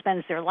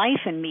spends their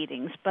life in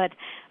meetings, but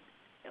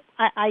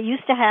I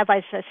used to have,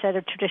 as I said,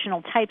 a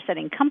traditional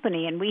typesetting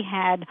company, and we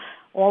had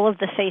all of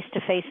the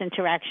face-to-face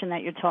interaction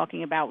that you're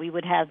talking about. We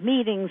would have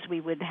meetings.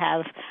 We would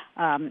have,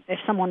 if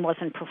someone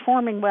wasn't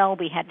performing well,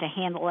 we had to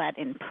handle that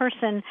in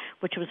person,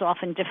 which was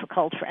often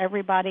difficult for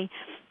everybody.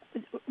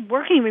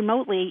 Working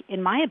remotely,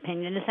 in my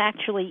opinion, is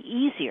actually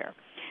easier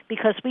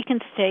because we can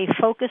stay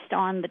focused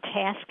on the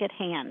task at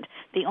hand.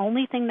 The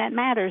only thing that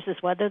matters is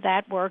whether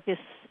that work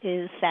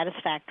is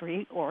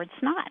satisfactory or it's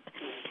not.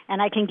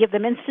 And I can give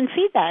them instant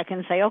feedback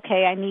and say,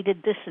 okay, I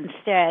needed this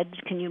instead.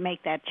 Can you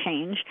make that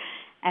change?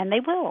 And they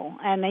will.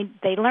 And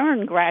they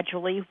learn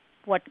gradually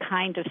what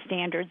kind of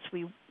standards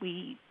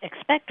we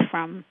expect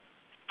from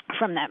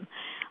them.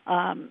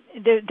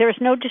 There's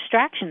no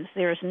distractions.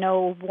 There's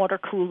no water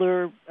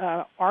cooler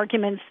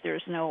arguments.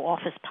 There's no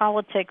office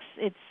politics.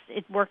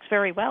 It works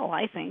very well,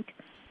 I think.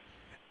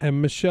 And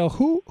Michele,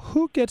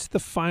 who gets the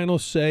final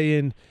say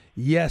in?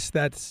 Yes,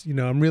 that's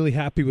I'm really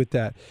happy with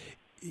that.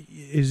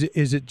 Is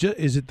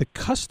it the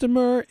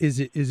customer? Is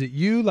it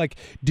you? Like,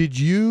 did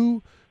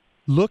you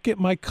look at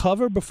my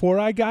cover before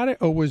I got it,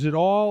 or was it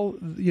all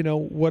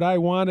what I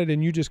wanted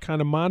and you just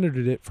kind of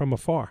monitored it from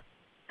afar?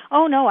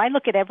 Oh, no, I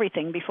look at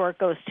everything before it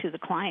goes to the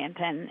client,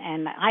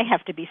 and I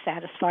have to be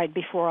satisfied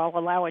before I'll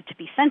allow it to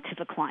be sent to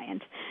the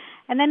client.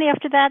 And then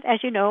after that,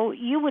 as you know,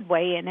 you would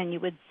weigh in and you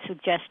would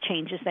suggest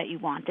changes that you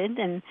wanted.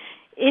 And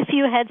if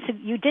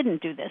you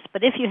didn't do this,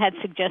 but if you had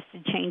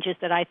suggested changes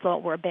that I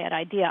thought were a bad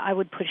idea, I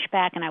would push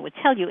back and I would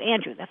tell you,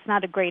 Andrew, that's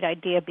not a great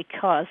idea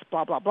because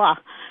blah, blah, blah.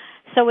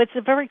 So it's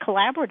a very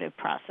collaborative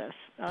process,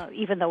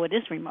 even though it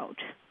is remote.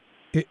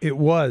 It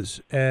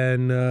was,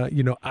 and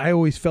I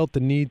always felt the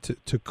need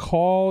to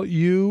call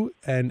you,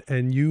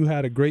 and you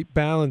had a great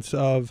balance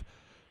of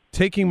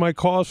taking my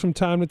calls from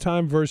time to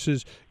time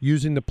versus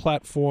using the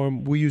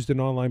platform. We used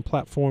an online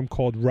platform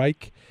called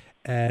Reich,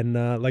 and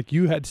like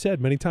you had said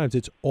many times,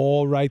 it's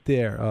all right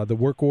there. The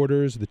work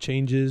orders, the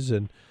changes,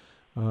 and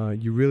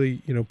you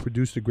really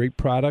produced a great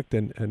product,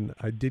 and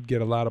I did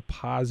get a lot of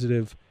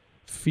positive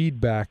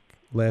feedback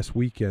last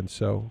weekend.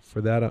 So for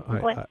that,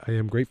 I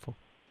am grateful.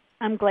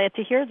 I'm glad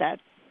to hear that.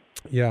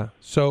 Yeah.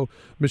 So,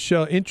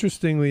 Michele,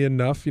 interestingly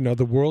enough,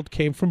 the world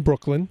came from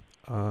Brooklyn.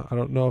 I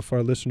don't know if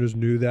our listeners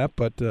knew that,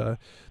 but the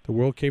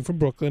world came from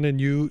Brooklyn,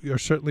 and you are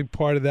certainly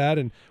part of that.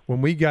 And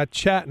when we got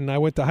chatting, I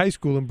went to high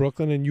school in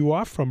Brooklyn, and you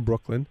are from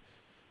Brooklyn.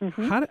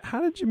 Mm-hmm. How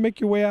did you make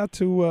your way out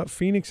to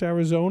Phoenix,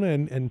 Arizona,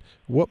 and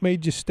what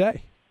made you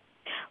stay?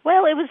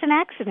 Well, it was an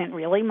accident,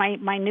 really.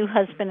 My new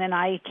husband and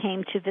I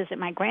came to visit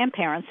my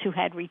grandparents, who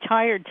had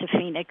retired to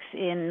Phoenix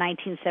in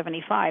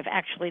 1975.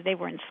 Actually, they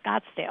were in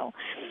Scottsdale.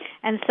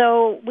 And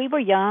so we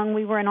were young.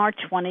 We were in our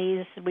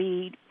 20s.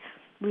 We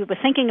were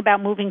thinking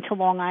about moving to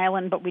Long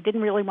Island, but we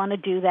didn't really want to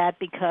do that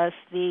because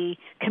the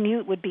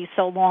commute would be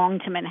so long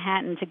to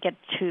Manhattan to get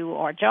to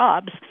our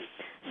jobs.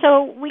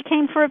 So we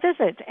came for a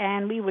visit,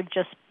 and we were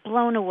just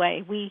blown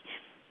away. We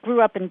grew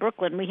up in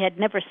Brooklyn. We had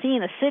never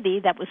seen a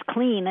city that was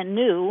clean and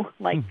new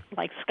like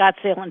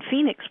Scottsdale and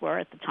Phoenix were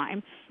at the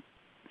time.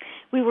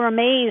 We were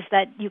amazed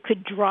that you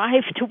could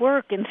drive to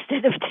work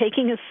instead of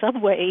taking a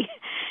subway,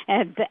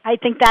 and I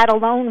think that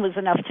alone was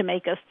enough to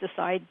make us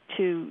decide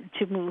to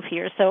move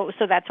here. So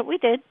that's what we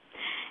did.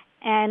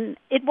 And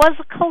it was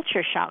a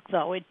culture shock,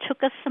 though. It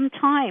took us some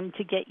time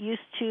to get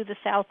used to the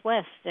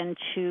Southwest and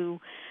to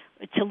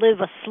live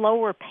a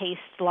slower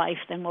paced life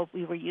than what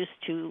we were used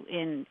to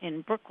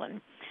in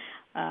Brooklyn.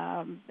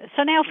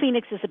 So now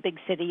Phoenix is a big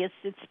city.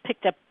 It's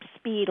picked up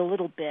speed a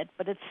little bit,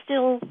 but it's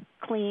still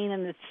clean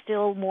and it's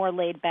still more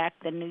laid back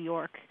than New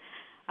York.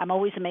 I'm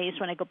always amazed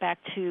when I go back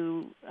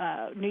to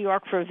New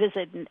York for a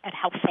visit at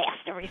how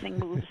fast everything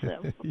moves.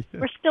 So yeah.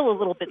 We're still a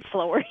little bit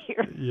slower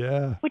here.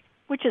 Yeah,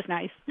 which is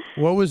nice.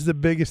 What was the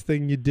biggest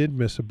thing you did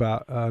miss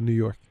about New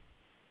York?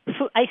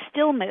 I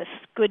still miss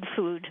good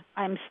food.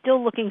 I'm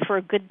still looking for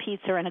a good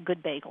pizza and a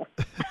good bagel.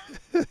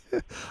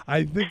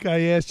 I think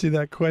I asked you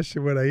that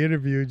question when I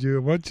interviewed you.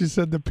 And once you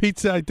said the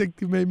pizza, I think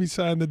you made me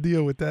sign the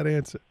deal with that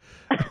answer.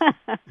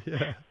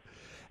 Yeah.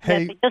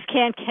 Hey, yeah,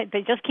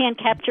 they just can't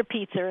capture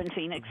pizza in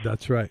Phoenix.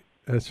 That's right.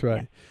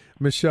 Yeah.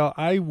 Michele,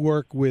 I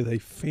work with a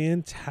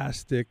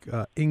fantastic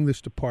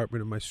English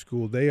department in my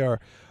school. They are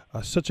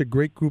such a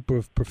great group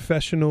of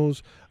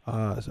professionals,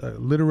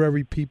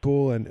 literary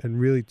people, and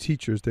really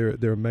teachers.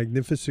 They're a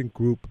magnificent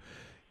group.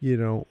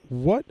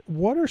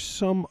 What are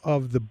some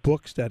of the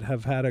books that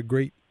have had a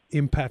great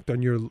impact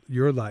on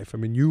your life? I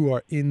mean, you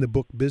are in the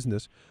book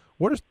business.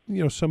 What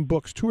are some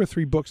books, 2 or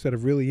 3 books that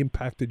have really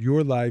impacted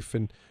your life,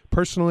 and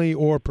personally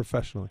or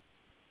professionally?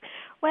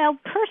 Well,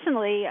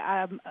 personally,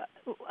 a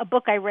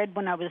book I read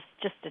when I was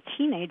just a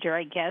teenager,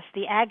 I guess,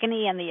 The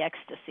Agony and the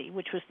Ecstasy,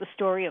 which was the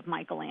story of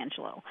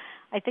Michelangelo.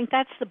 I think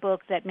that's the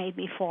book that made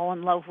me fall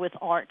in love with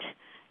art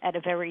at a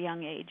very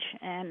young age.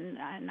 And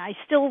I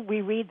still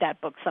reread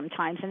that book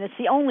sometimes, and it's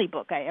the only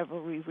book I ever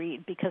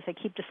reread because I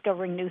keep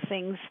discovering new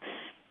things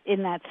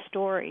in that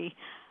story.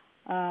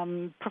 For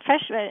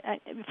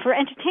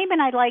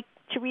entertainment, I like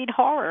to read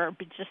horror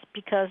just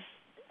because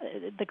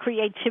the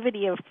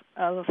creativity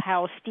of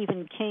how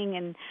Stephen King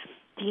and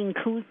Dean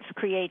Koontz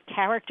create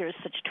characters,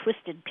 such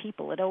twisted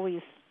people, it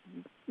always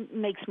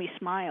makes me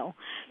smile.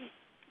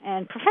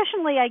 And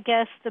professionally, I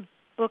guess the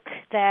book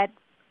that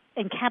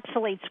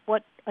encapsulates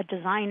what a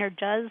designer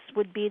does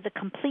would be The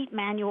Complete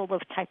Manual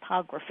of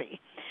Typography.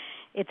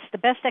 It's the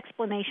best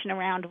explanation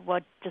around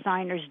what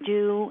designers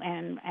do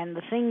and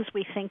the things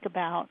we think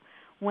about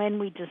when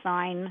we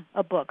design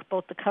a book,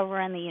 both the cover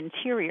and the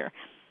interior.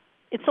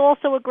 It's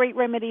also a great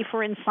remedy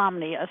for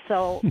insomnia.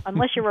 So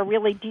unless you're a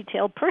really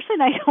detailed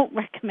person, I don't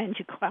recommend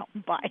you go out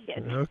and buy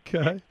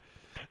it.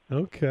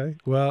 Okay.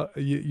 Well,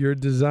 you're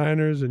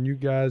designers, and you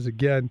guys,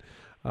 again,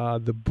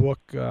 the book,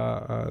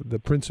 the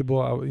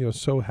principle,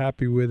 so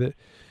happy with it.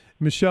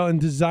 Michele, in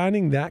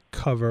designing that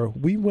cover,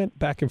 we went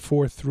back and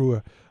forth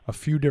through a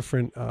few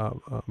different,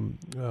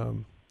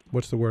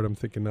 what's the word I'm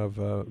thinking of,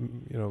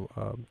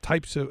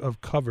 types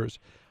of covers.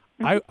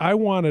 Mm-hmm. I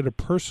wanted a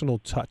personal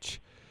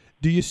touch.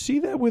 Do you see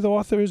that with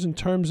authors in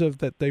terms of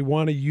that they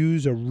want to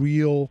use a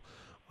real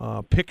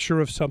picture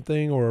of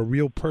something or a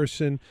real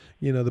person?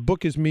 The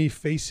book is me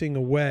facing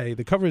away.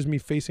 The cover is me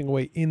facing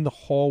away in the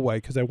hallway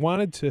because I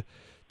wanted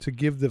to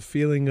give the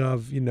feeling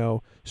of,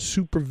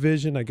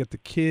 supervision. I get the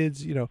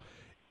kids,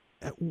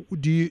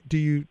 Do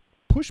you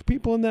push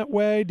people in that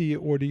way?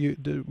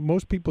 Do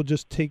most people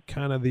just take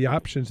kind of the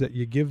options that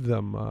you give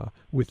them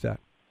with that?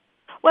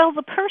 Well,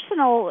 the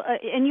personal,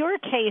 in your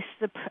case,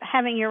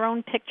 having your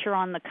own picture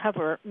on the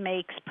cover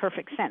makes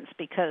perfect sense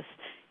because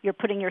you're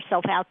putting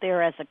yourself out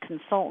there as a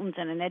consultant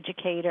and an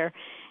educator,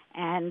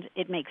 and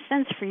it makes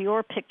sense for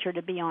your picture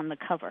to be on the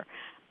cover.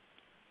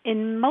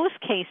 In most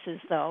cases,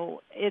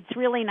 though, it's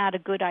really not a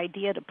good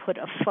idea to put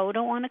a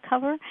photo on a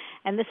cover,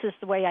 and this is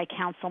the way I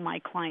counsel my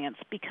clients,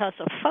 because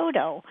a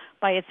photo,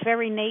 by its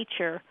very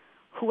nature,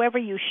 whoever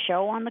you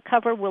show on the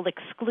cover will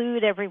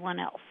exclude everyone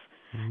else.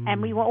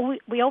 And we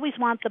always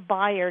want the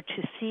buyer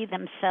to see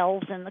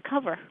themselves in the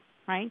cover,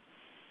 right?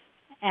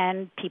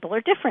 And people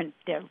are different.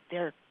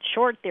 They're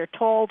short, they're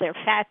tall, they're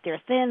fat, they're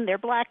thin, they're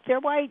black, they're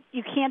white.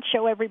 You can't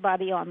show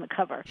everybody on the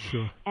cover.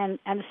 Sure. And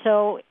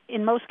so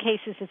in most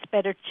cases it's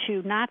better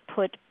to not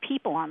put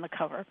people on the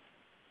cover.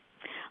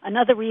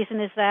 Another reason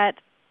is that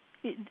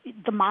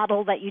the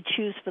model that you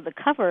choose for the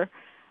cover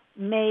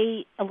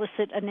may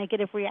elicit a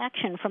negative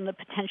reaction from the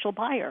potential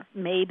buyer.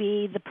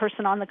 Maybe the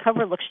person on the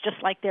cover looks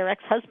just like their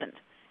ex-husband,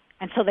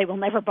 and so they will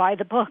never buy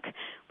the book.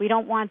 We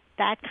don't want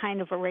that kind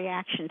of a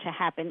reaction to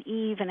happen,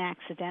 even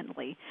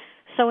accidentally.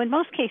 So in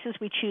most cases,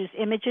 we choose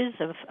images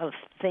of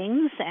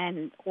things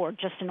or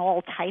just an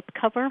all-type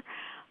cover.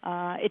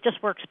 It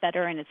just works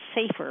better, and it's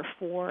safer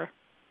for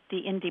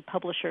the indie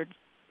publisher,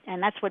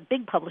 and that's what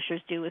big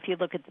publishers do if you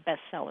look at the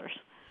bestsellers.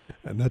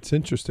 And that's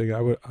interesting.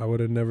 I would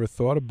have never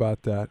thought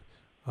about that.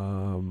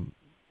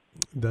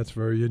 That's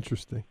very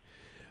interesting.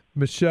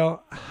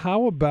 Michele,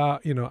 how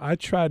about, I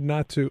tried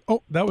not to,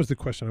 that was the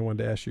question I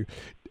wanted to ask you.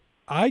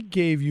 I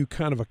gave you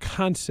kind of a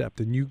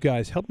concept and you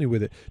guys helped me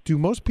with it. Do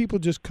most people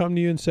just come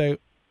to you and say,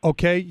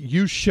 okay,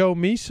 you show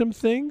me some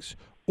things?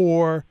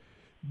 Or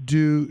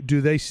do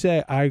they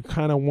say, I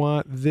kind of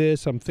want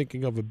this, I'm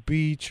thinking of a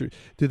beach? Or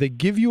do they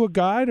give you a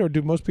guide, or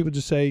do most people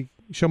just say,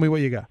 show me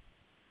what you got?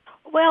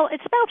 Well,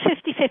 it's about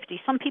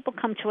 50-50. Some people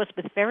come to us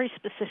with very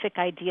specific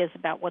ideas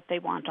about what they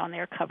want on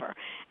their cover,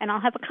 and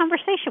I'll have a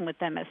conversation with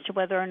them as to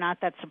whether or not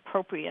that's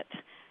appropriate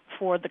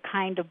for the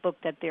kind of book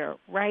that they're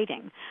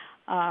writing.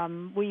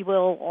 We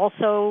will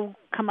also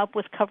come up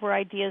with cover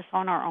ideas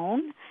on our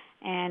own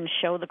and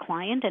show the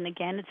client, and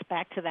again, it's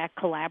back to that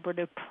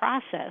collaborative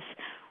process.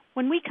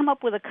 When we come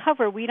up with a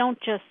cover, we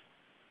don't just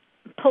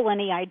pull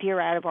any idea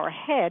out of our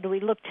head. We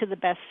look to the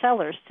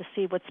bestsellers to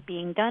see what's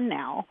being done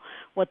now,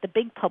 what the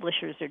big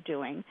publishers are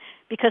doing,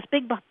 because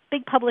big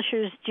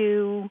publishers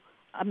do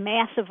a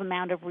massive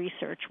amount of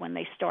research when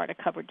they start a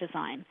cover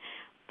design.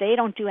 They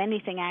don't do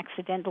anything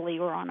accidentally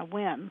or on a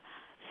whim.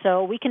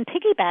 So we can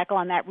piggyback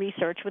on that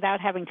research without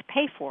having to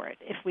pay for it.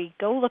 If we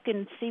go look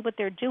and see what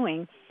they're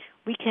doing,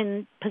 we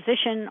can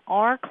position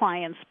our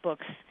clients'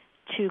 books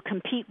to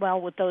compete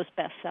well with those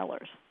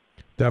bestsellers.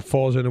 That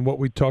falls into what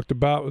we talked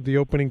about with the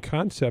opening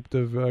concept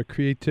of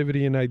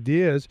creativity and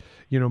ideas.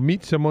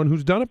 Meet someone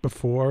who's done it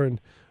before,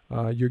 and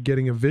you're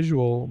getting a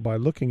visual by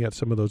looking at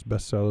some of those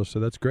bestsellers, so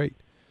that's great.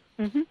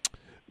 Mm-hmm.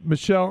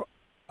 Michele,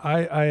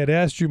 I had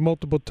asked you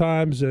multiple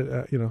times,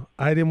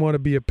 I didn't want to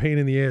be a pain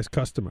in the ass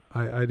customer.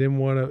 I didn't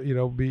want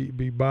to,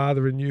 be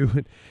bothering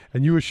you,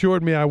 and you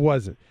assured me I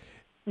wasn't.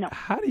 No.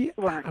 How do you?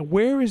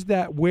 Where is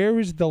that? Where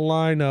is the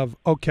line of,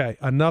 okay,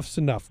 enough's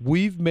enough?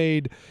 We've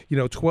made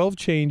 12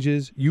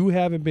 changes. You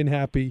haven't been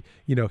happy.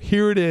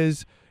 Here it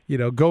is.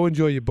 Go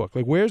enjoy your book.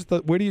 Like, where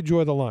do you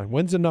draw the line?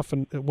 When's enough?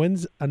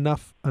 When's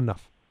enough?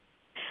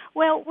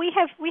 Well, we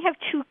have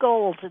two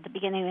goals at the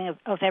beginning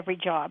of every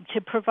job: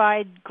 to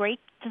provide great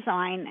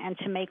design and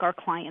to make our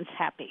clients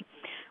happy.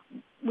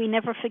 We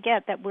never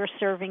forget that we're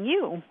serving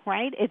you,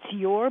 right? It's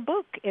your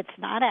book. It's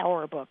not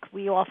our book.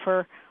 We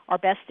offer our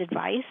best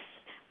advice,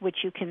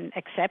 which you can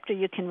accept or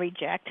you can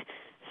reject.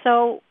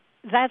 So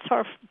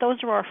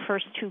those are our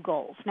first two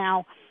goals.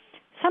 Now,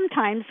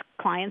 sometimes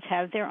clients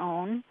have their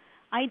own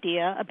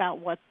idea about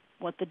what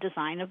the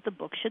design of the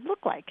book should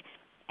look like.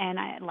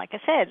 And like I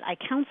said, I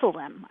counsel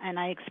them and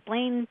I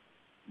explain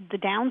the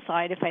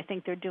downside if I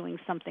think they're doing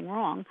something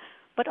wrong.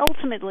 But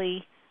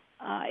ultimately,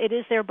 it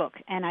is their book,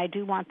 and I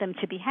do want them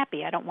to be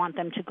happy. I don't want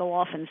them to go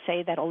off and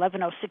say that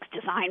 1106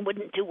 design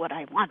wouldn't do what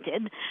I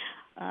wanted,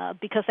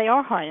 because they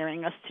are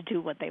hiring us to do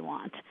what they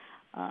want,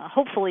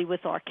 hopefully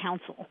with our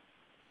counsel.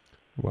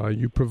 Well,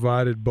 you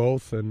provided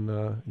both,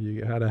 and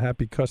you had a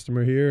happy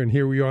customer here, and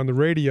here we are on the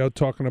radio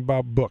talking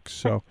about books.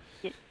 So,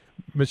 yeah.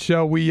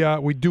 Michele,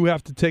 we do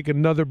have to take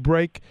another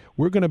break.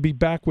 We're going to be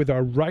back with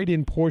our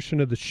write-in portion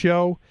of the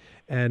show,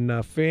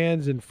 and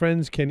fans and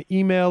friends can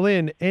email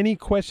in any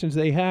questions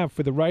they have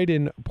for the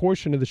write-in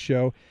portion of the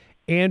show.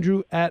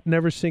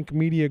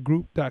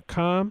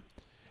 Andrew@NeversinkMediaGroup.com.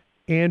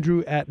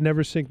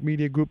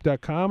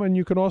 Andrew@NeversinkMediaGroup.com. And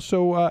you can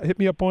also hit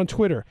me up on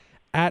Twitter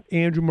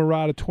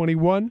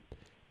 @AndrewMurata21.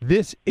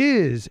 This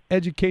is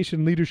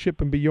Education,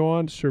 Leadership, and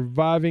Beyond,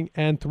 Surviving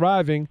and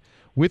Thriving,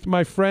 with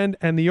my friend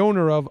and the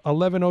owner of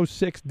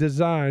 1106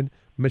 Design,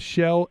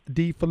 Michele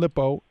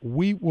DiFilippo.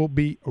 We will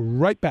be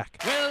right back.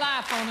 Well,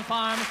 life on the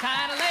farm is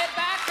kind of laid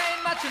back.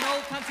 Ain't much an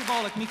old country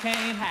boy like me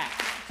can't hack.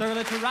 It's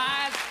early to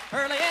rise,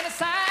 early in the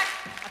sack.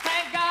 I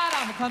thank God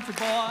I'm a country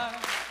boy.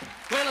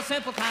 Well, a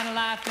simple kind of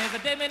life never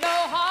did me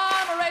no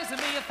harm. Raising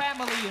me a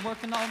family and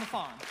working on the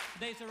farm.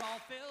 The days are all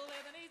filled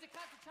with an easy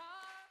country charm.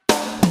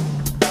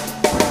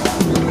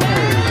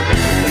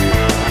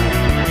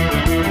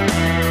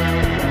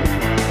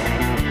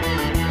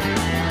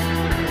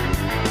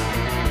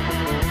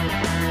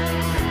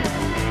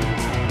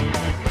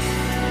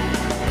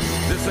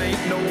 This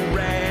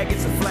rag,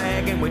 it's a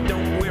flag, and we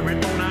don't wear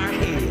it on our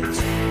heads.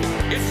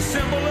 It's a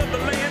symbol of the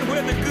land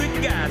where the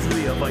good guys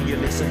live. Are you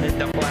listening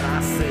to what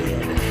I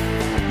said?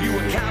 You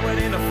a coward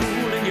and a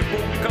fool, and you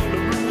broke all the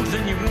rules,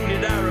 and you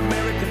wounded our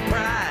American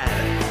pride.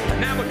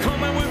 And now we're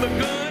coming with a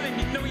gun,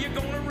 and you know you're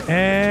gonna run.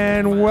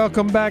 And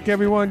welcome back,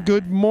 everyone.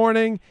 Good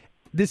morning.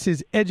 This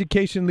is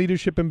Education,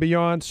 Leadership, and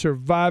Beyond,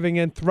 Surviving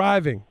and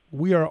Thriving.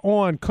 We are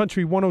on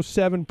Country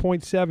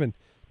 107.7,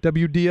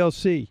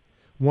 WDLC,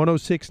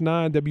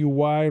 106.9,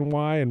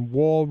 WYNY, and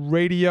Wall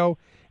Radio.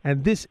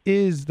 And this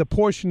is the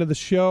portion of the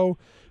show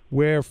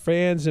where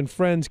fans and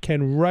friends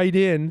can write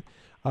in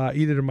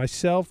either to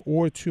myself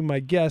or to my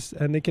guests,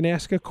 and they can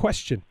ask a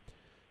question.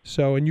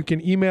 So, and you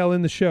can email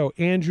in the show,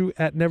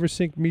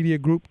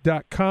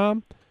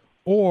 andrew@neversinkmediagroup.com,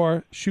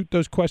 or shoot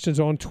those questions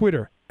on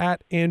Twitter,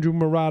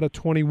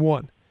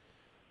 @AndrewMurata21.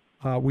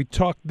 We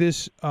talked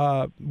this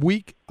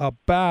week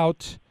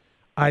about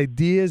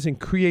ideas and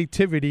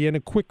creativity, and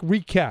a quick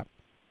recap.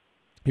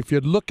 If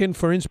you're looking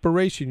for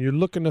inspiration, you're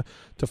looking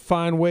to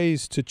find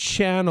ways to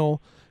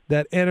channel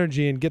that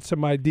energy and get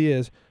some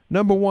ideas.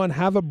 Number one,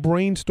 have a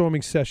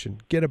brainstorming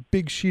session. Get a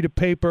big sheet of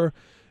paper,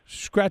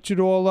 scratch it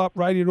all up,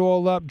 write it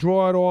all up,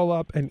 draw it all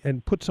up,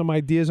 and put some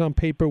ideas on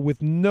paper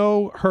with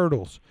no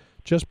hurdles.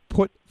 Just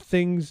put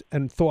things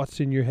and thoughts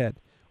in your head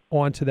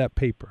onto that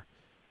paper.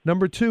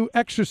 Number two,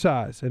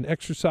 exercise, and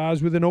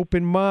exercise with an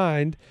open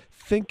mind,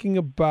 thinking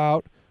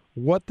about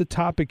what the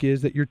topic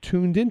is that you're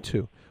tuned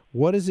into.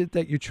 What is it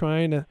that you're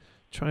trying to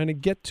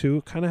get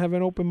to? Kind of have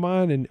an open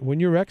mind, and when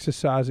you're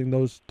exercising,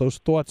 those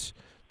thoughts,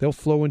 they'll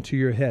flow into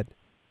your head.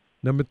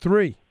 Number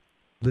three,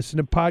 listen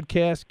to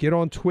podcasts, get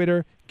on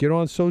Twitter, get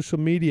on social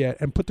media,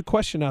 and put the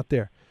question out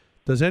there.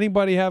 Does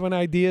anybody have any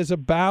ideas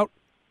about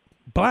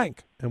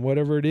blank? And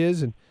whatever it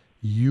is, and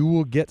you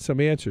will get some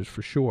answers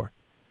for sure.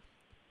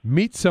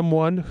 Meet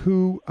someone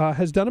who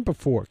has done it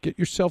before. Get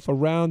yourself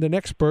around an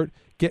expert.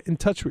 Get in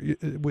touch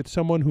with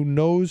someone who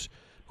knows,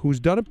 who's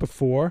done it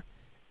before,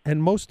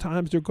 and most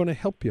times they're going to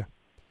help you.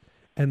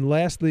 And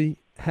lastly,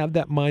 have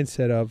that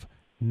mindset of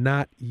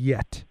not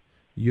yet.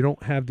 You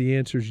don't have the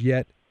answers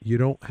yet. You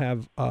don't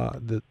have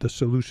the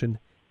solution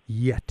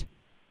yet.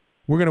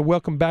 We're going to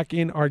welcome back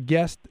in our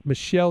guest,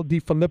 Michele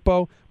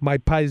DiFilippo, my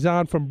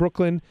paisan from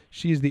Brooklyn.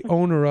 She is the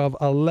owner of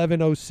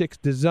 1106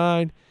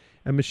 Design.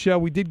 And Michele,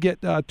 we did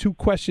get two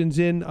questions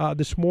in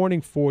this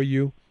morning for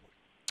you.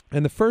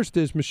 And the first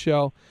is,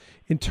 Michele,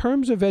 in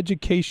terms of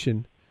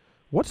education,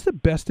 what's the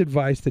best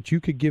advice that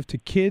you could give to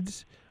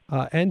kids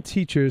and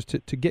teachers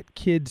to get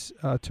kids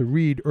to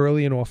read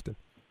early and often?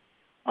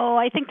 Oh,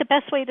 I think the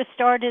best way to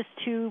start is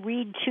to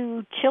read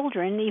to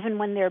children, even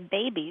when they're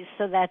babies,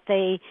 so that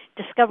they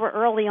discover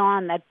early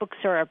on that books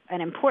are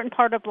an important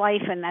part of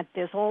life and that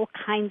there's all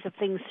kinds of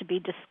things to be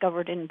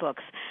discovered in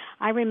books.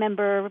 I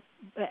remember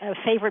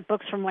favorite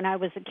books from when I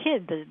was a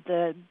kid.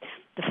 The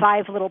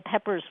Five Little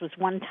Peppers was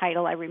one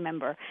title I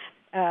remember.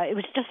 It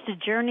was just a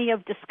journey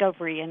of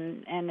discovery,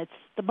 and it's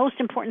the most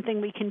important thing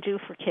we can do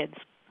for kids,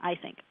 I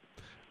think.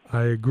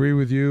 I agree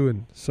with you,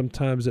 and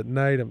sometimes at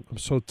night I'm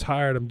so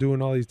tired, I'm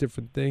doing all these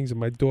different things, and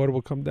my daughter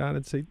will come down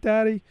and say,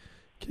 "Daddy,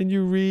 can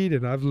you read?"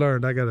 And I've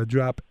learned I got to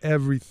drop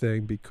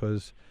everything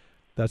because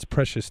that's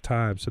precious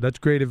time. So that's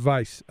great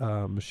advice,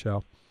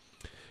 Michele.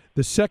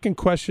 The second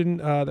question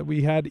that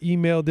we had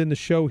emailed in the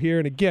show here,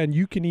 and again,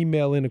 you can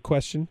email in a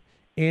question,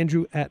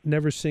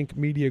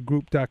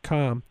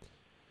 andrew@neversinkmediagroup.com.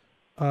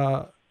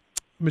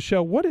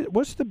 Michele,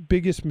 what's the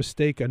biggest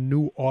mistake a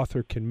new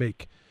author can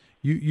make?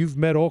 You've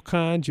met all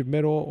kinds. You've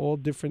met all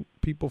different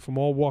people from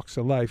all walks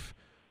of life.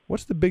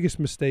 What's the biggest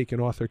mistake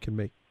an author can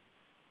make?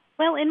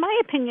 Well, in my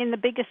opinion, the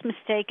biggest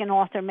mistake an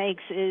author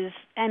makes is,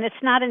 and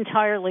it's not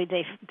entirely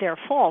their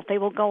fault, they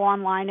will go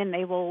online and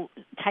they will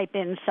type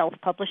in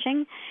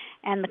self-publishing,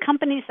 and the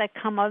companies that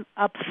come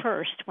up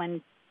first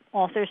when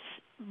authors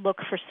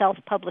look for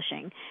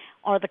self-publishing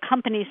are the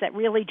companies that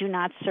really do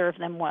not serve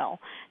them well.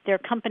 They're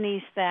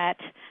companies that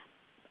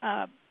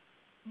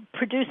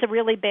produce a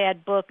really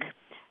bad book,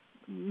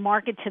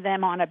 market to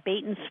them on a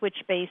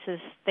bait-and-switch basis.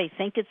 They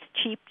think it's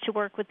cheap to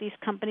work with these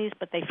companies,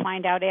 but they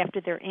find out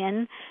after they're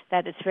in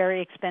that it's very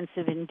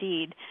expensive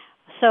indeed.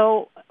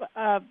 So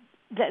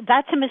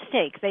that's a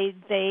mistake.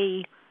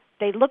 They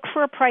look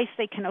for a price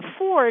they can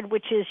afford,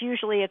 which is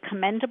usually a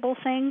commendable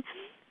thing,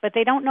 but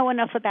they don't know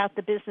enough about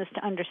the business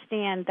to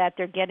understand that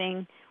they're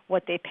getting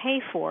what they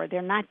pay for.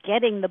 They're not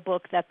getting the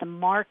book that the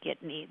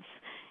market needs.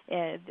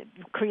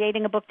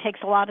 Creating a book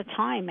takes a lot of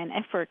time and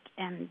effort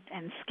and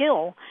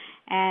skill,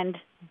 and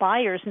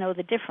buyers know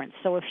the difference.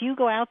 So if you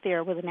go out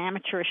there with an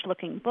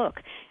amateurish-looking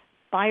book,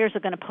 buyers are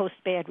going to post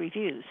bad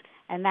reviews,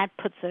 and that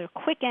puts a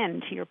quick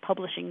end to your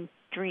publishing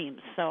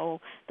dreams.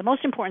 So the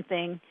most important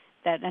thing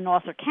that an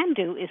author can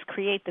do is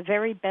create the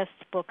very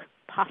best book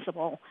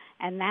possible,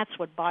 and that's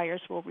what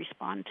buyers will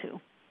respond to.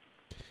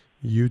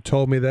 You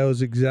told me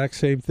those exact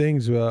same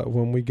things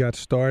when we got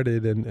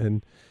started,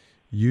 and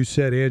you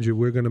said, "Andrew,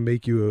 we're going to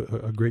make you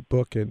a great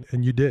book,"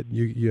 and you did.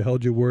 You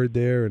held your word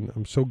there, and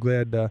I'm so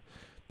glad that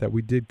that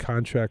we did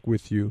contract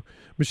with you.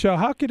 Michele,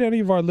 how could any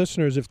of our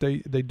listeners, if they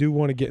do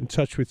want to get in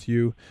touch with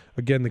you,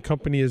 again, the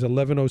company is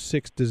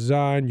 1106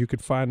 Design. You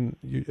could find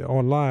you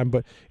online,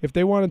 but if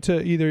they wanted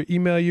to either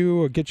email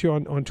you or get you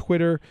on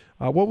Twitter,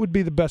 what would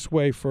be the best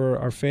way for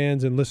our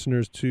fans and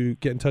listeners to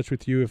get in touch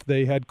with you if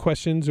they had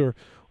questions or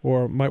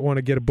might want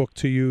to get a book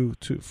to you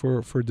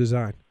for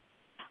design?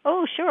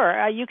 Oh,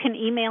 sure. You can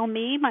email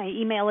me. My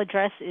email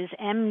address is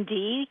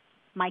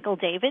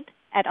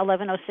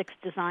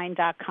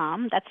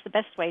mdmichaeldavid@1106design.com. That's the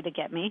best way to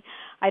get me.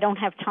 I don't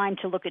have time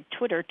to look at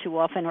Twitter too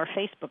often or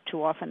Facebook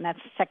too often. That's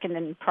second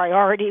in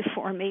priority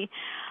for me.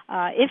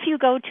 If you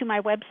go to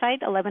my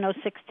website,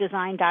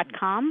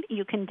 1106design.com,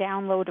 you can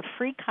download a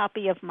free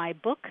copy of my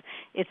book.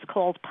 It's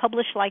called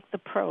Publish Like the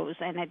Pros,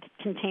 and it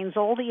contains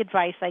all the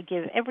advice I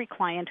give every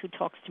client who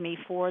talks to me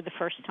for the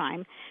first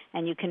time.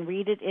 And you can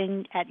read it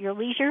at your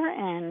leisure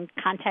and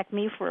contact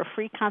me for a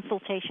free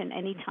consultation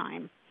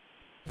anytime.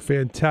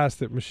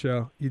 Fantastic,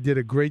 Michele. You did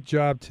a great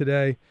job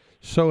today.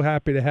 So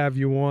happy to have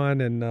you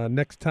on. And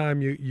next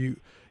time you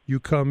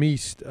come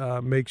east,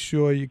 make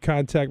sure you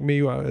contact me.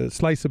 A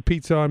slice of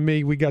pizza on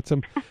me. We got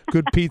some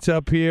good pizza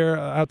up here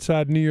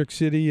outside New York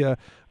City,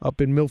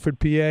 up in Milford,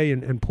 PA,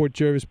 and Port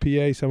Jervis,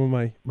 PA, some of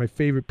my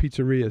favorite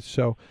pizzerias.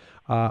 So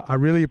I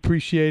really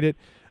appreciate it.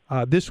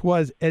 This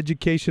was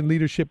Education,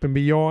 Leadership, and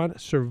Beyond,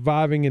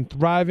 Surviving and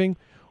Thriving.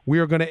 We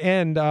are going to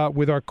end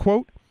with our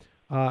quote.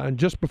 And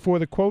just before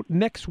the quote,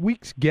 next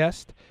week's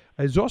guest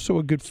is also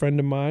a good friend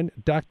of mine,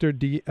 Dr.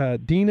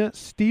 Dina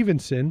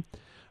Stevenson.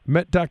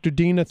 Met Dr.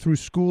 Dina through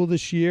school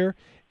this year,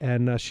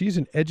 and she's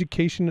an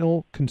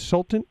educational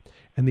consultant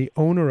and the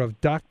owner of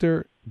Doc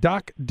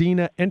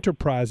Dina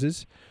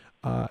Enterprises.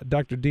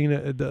 Dr.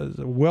 Dina does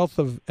a wealth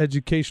of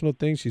educational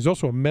things. She's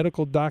also a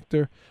medical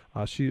doctor.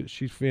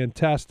 She's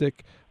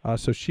fantastic.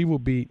 So she will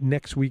be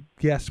next week's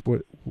guest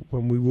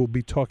when we will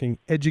be talking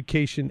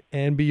education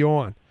and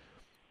beyond.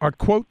 Our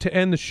quote to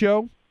end the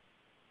show,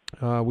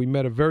 we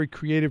met a very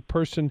creative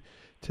person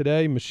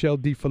today, Michele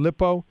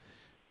DiFilippo.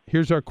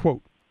 Here's our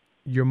quote.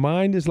 Your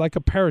mind is like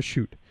a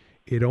parachute.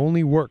 It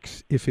only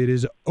works if it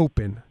is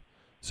open.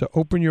 So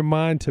open your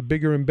mind to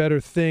bigger and better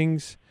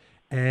things.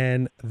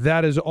 And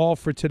that is all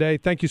for today.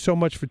 Thank you so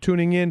much for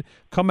tuning in.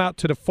 Come out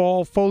to the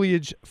Fall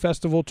Foliage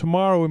Festival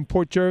tomorrow in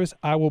Port Jervis.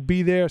 I will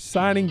be there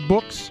signing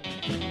books.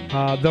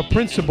 The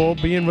Principal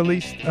being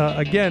released,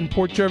 again,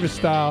 Port Jervis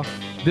style,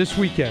 this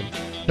weekend.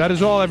 That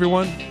is all,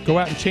 everyone. Go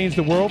out and change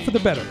the world for the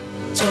better.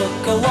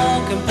 Took a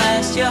walk and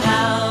past your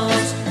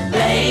house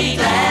late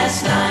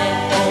last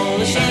night. All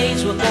the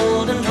shades were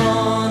pulled and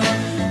drawn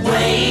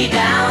way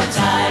down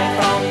tight.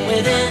 From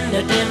within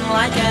the dim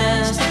light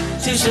cast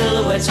two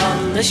silhouettes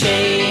on the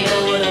shade.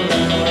 Oh, what a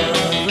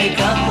lovely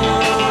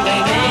couple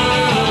they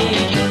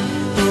made.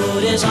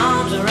 Put his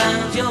arms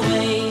around your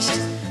waist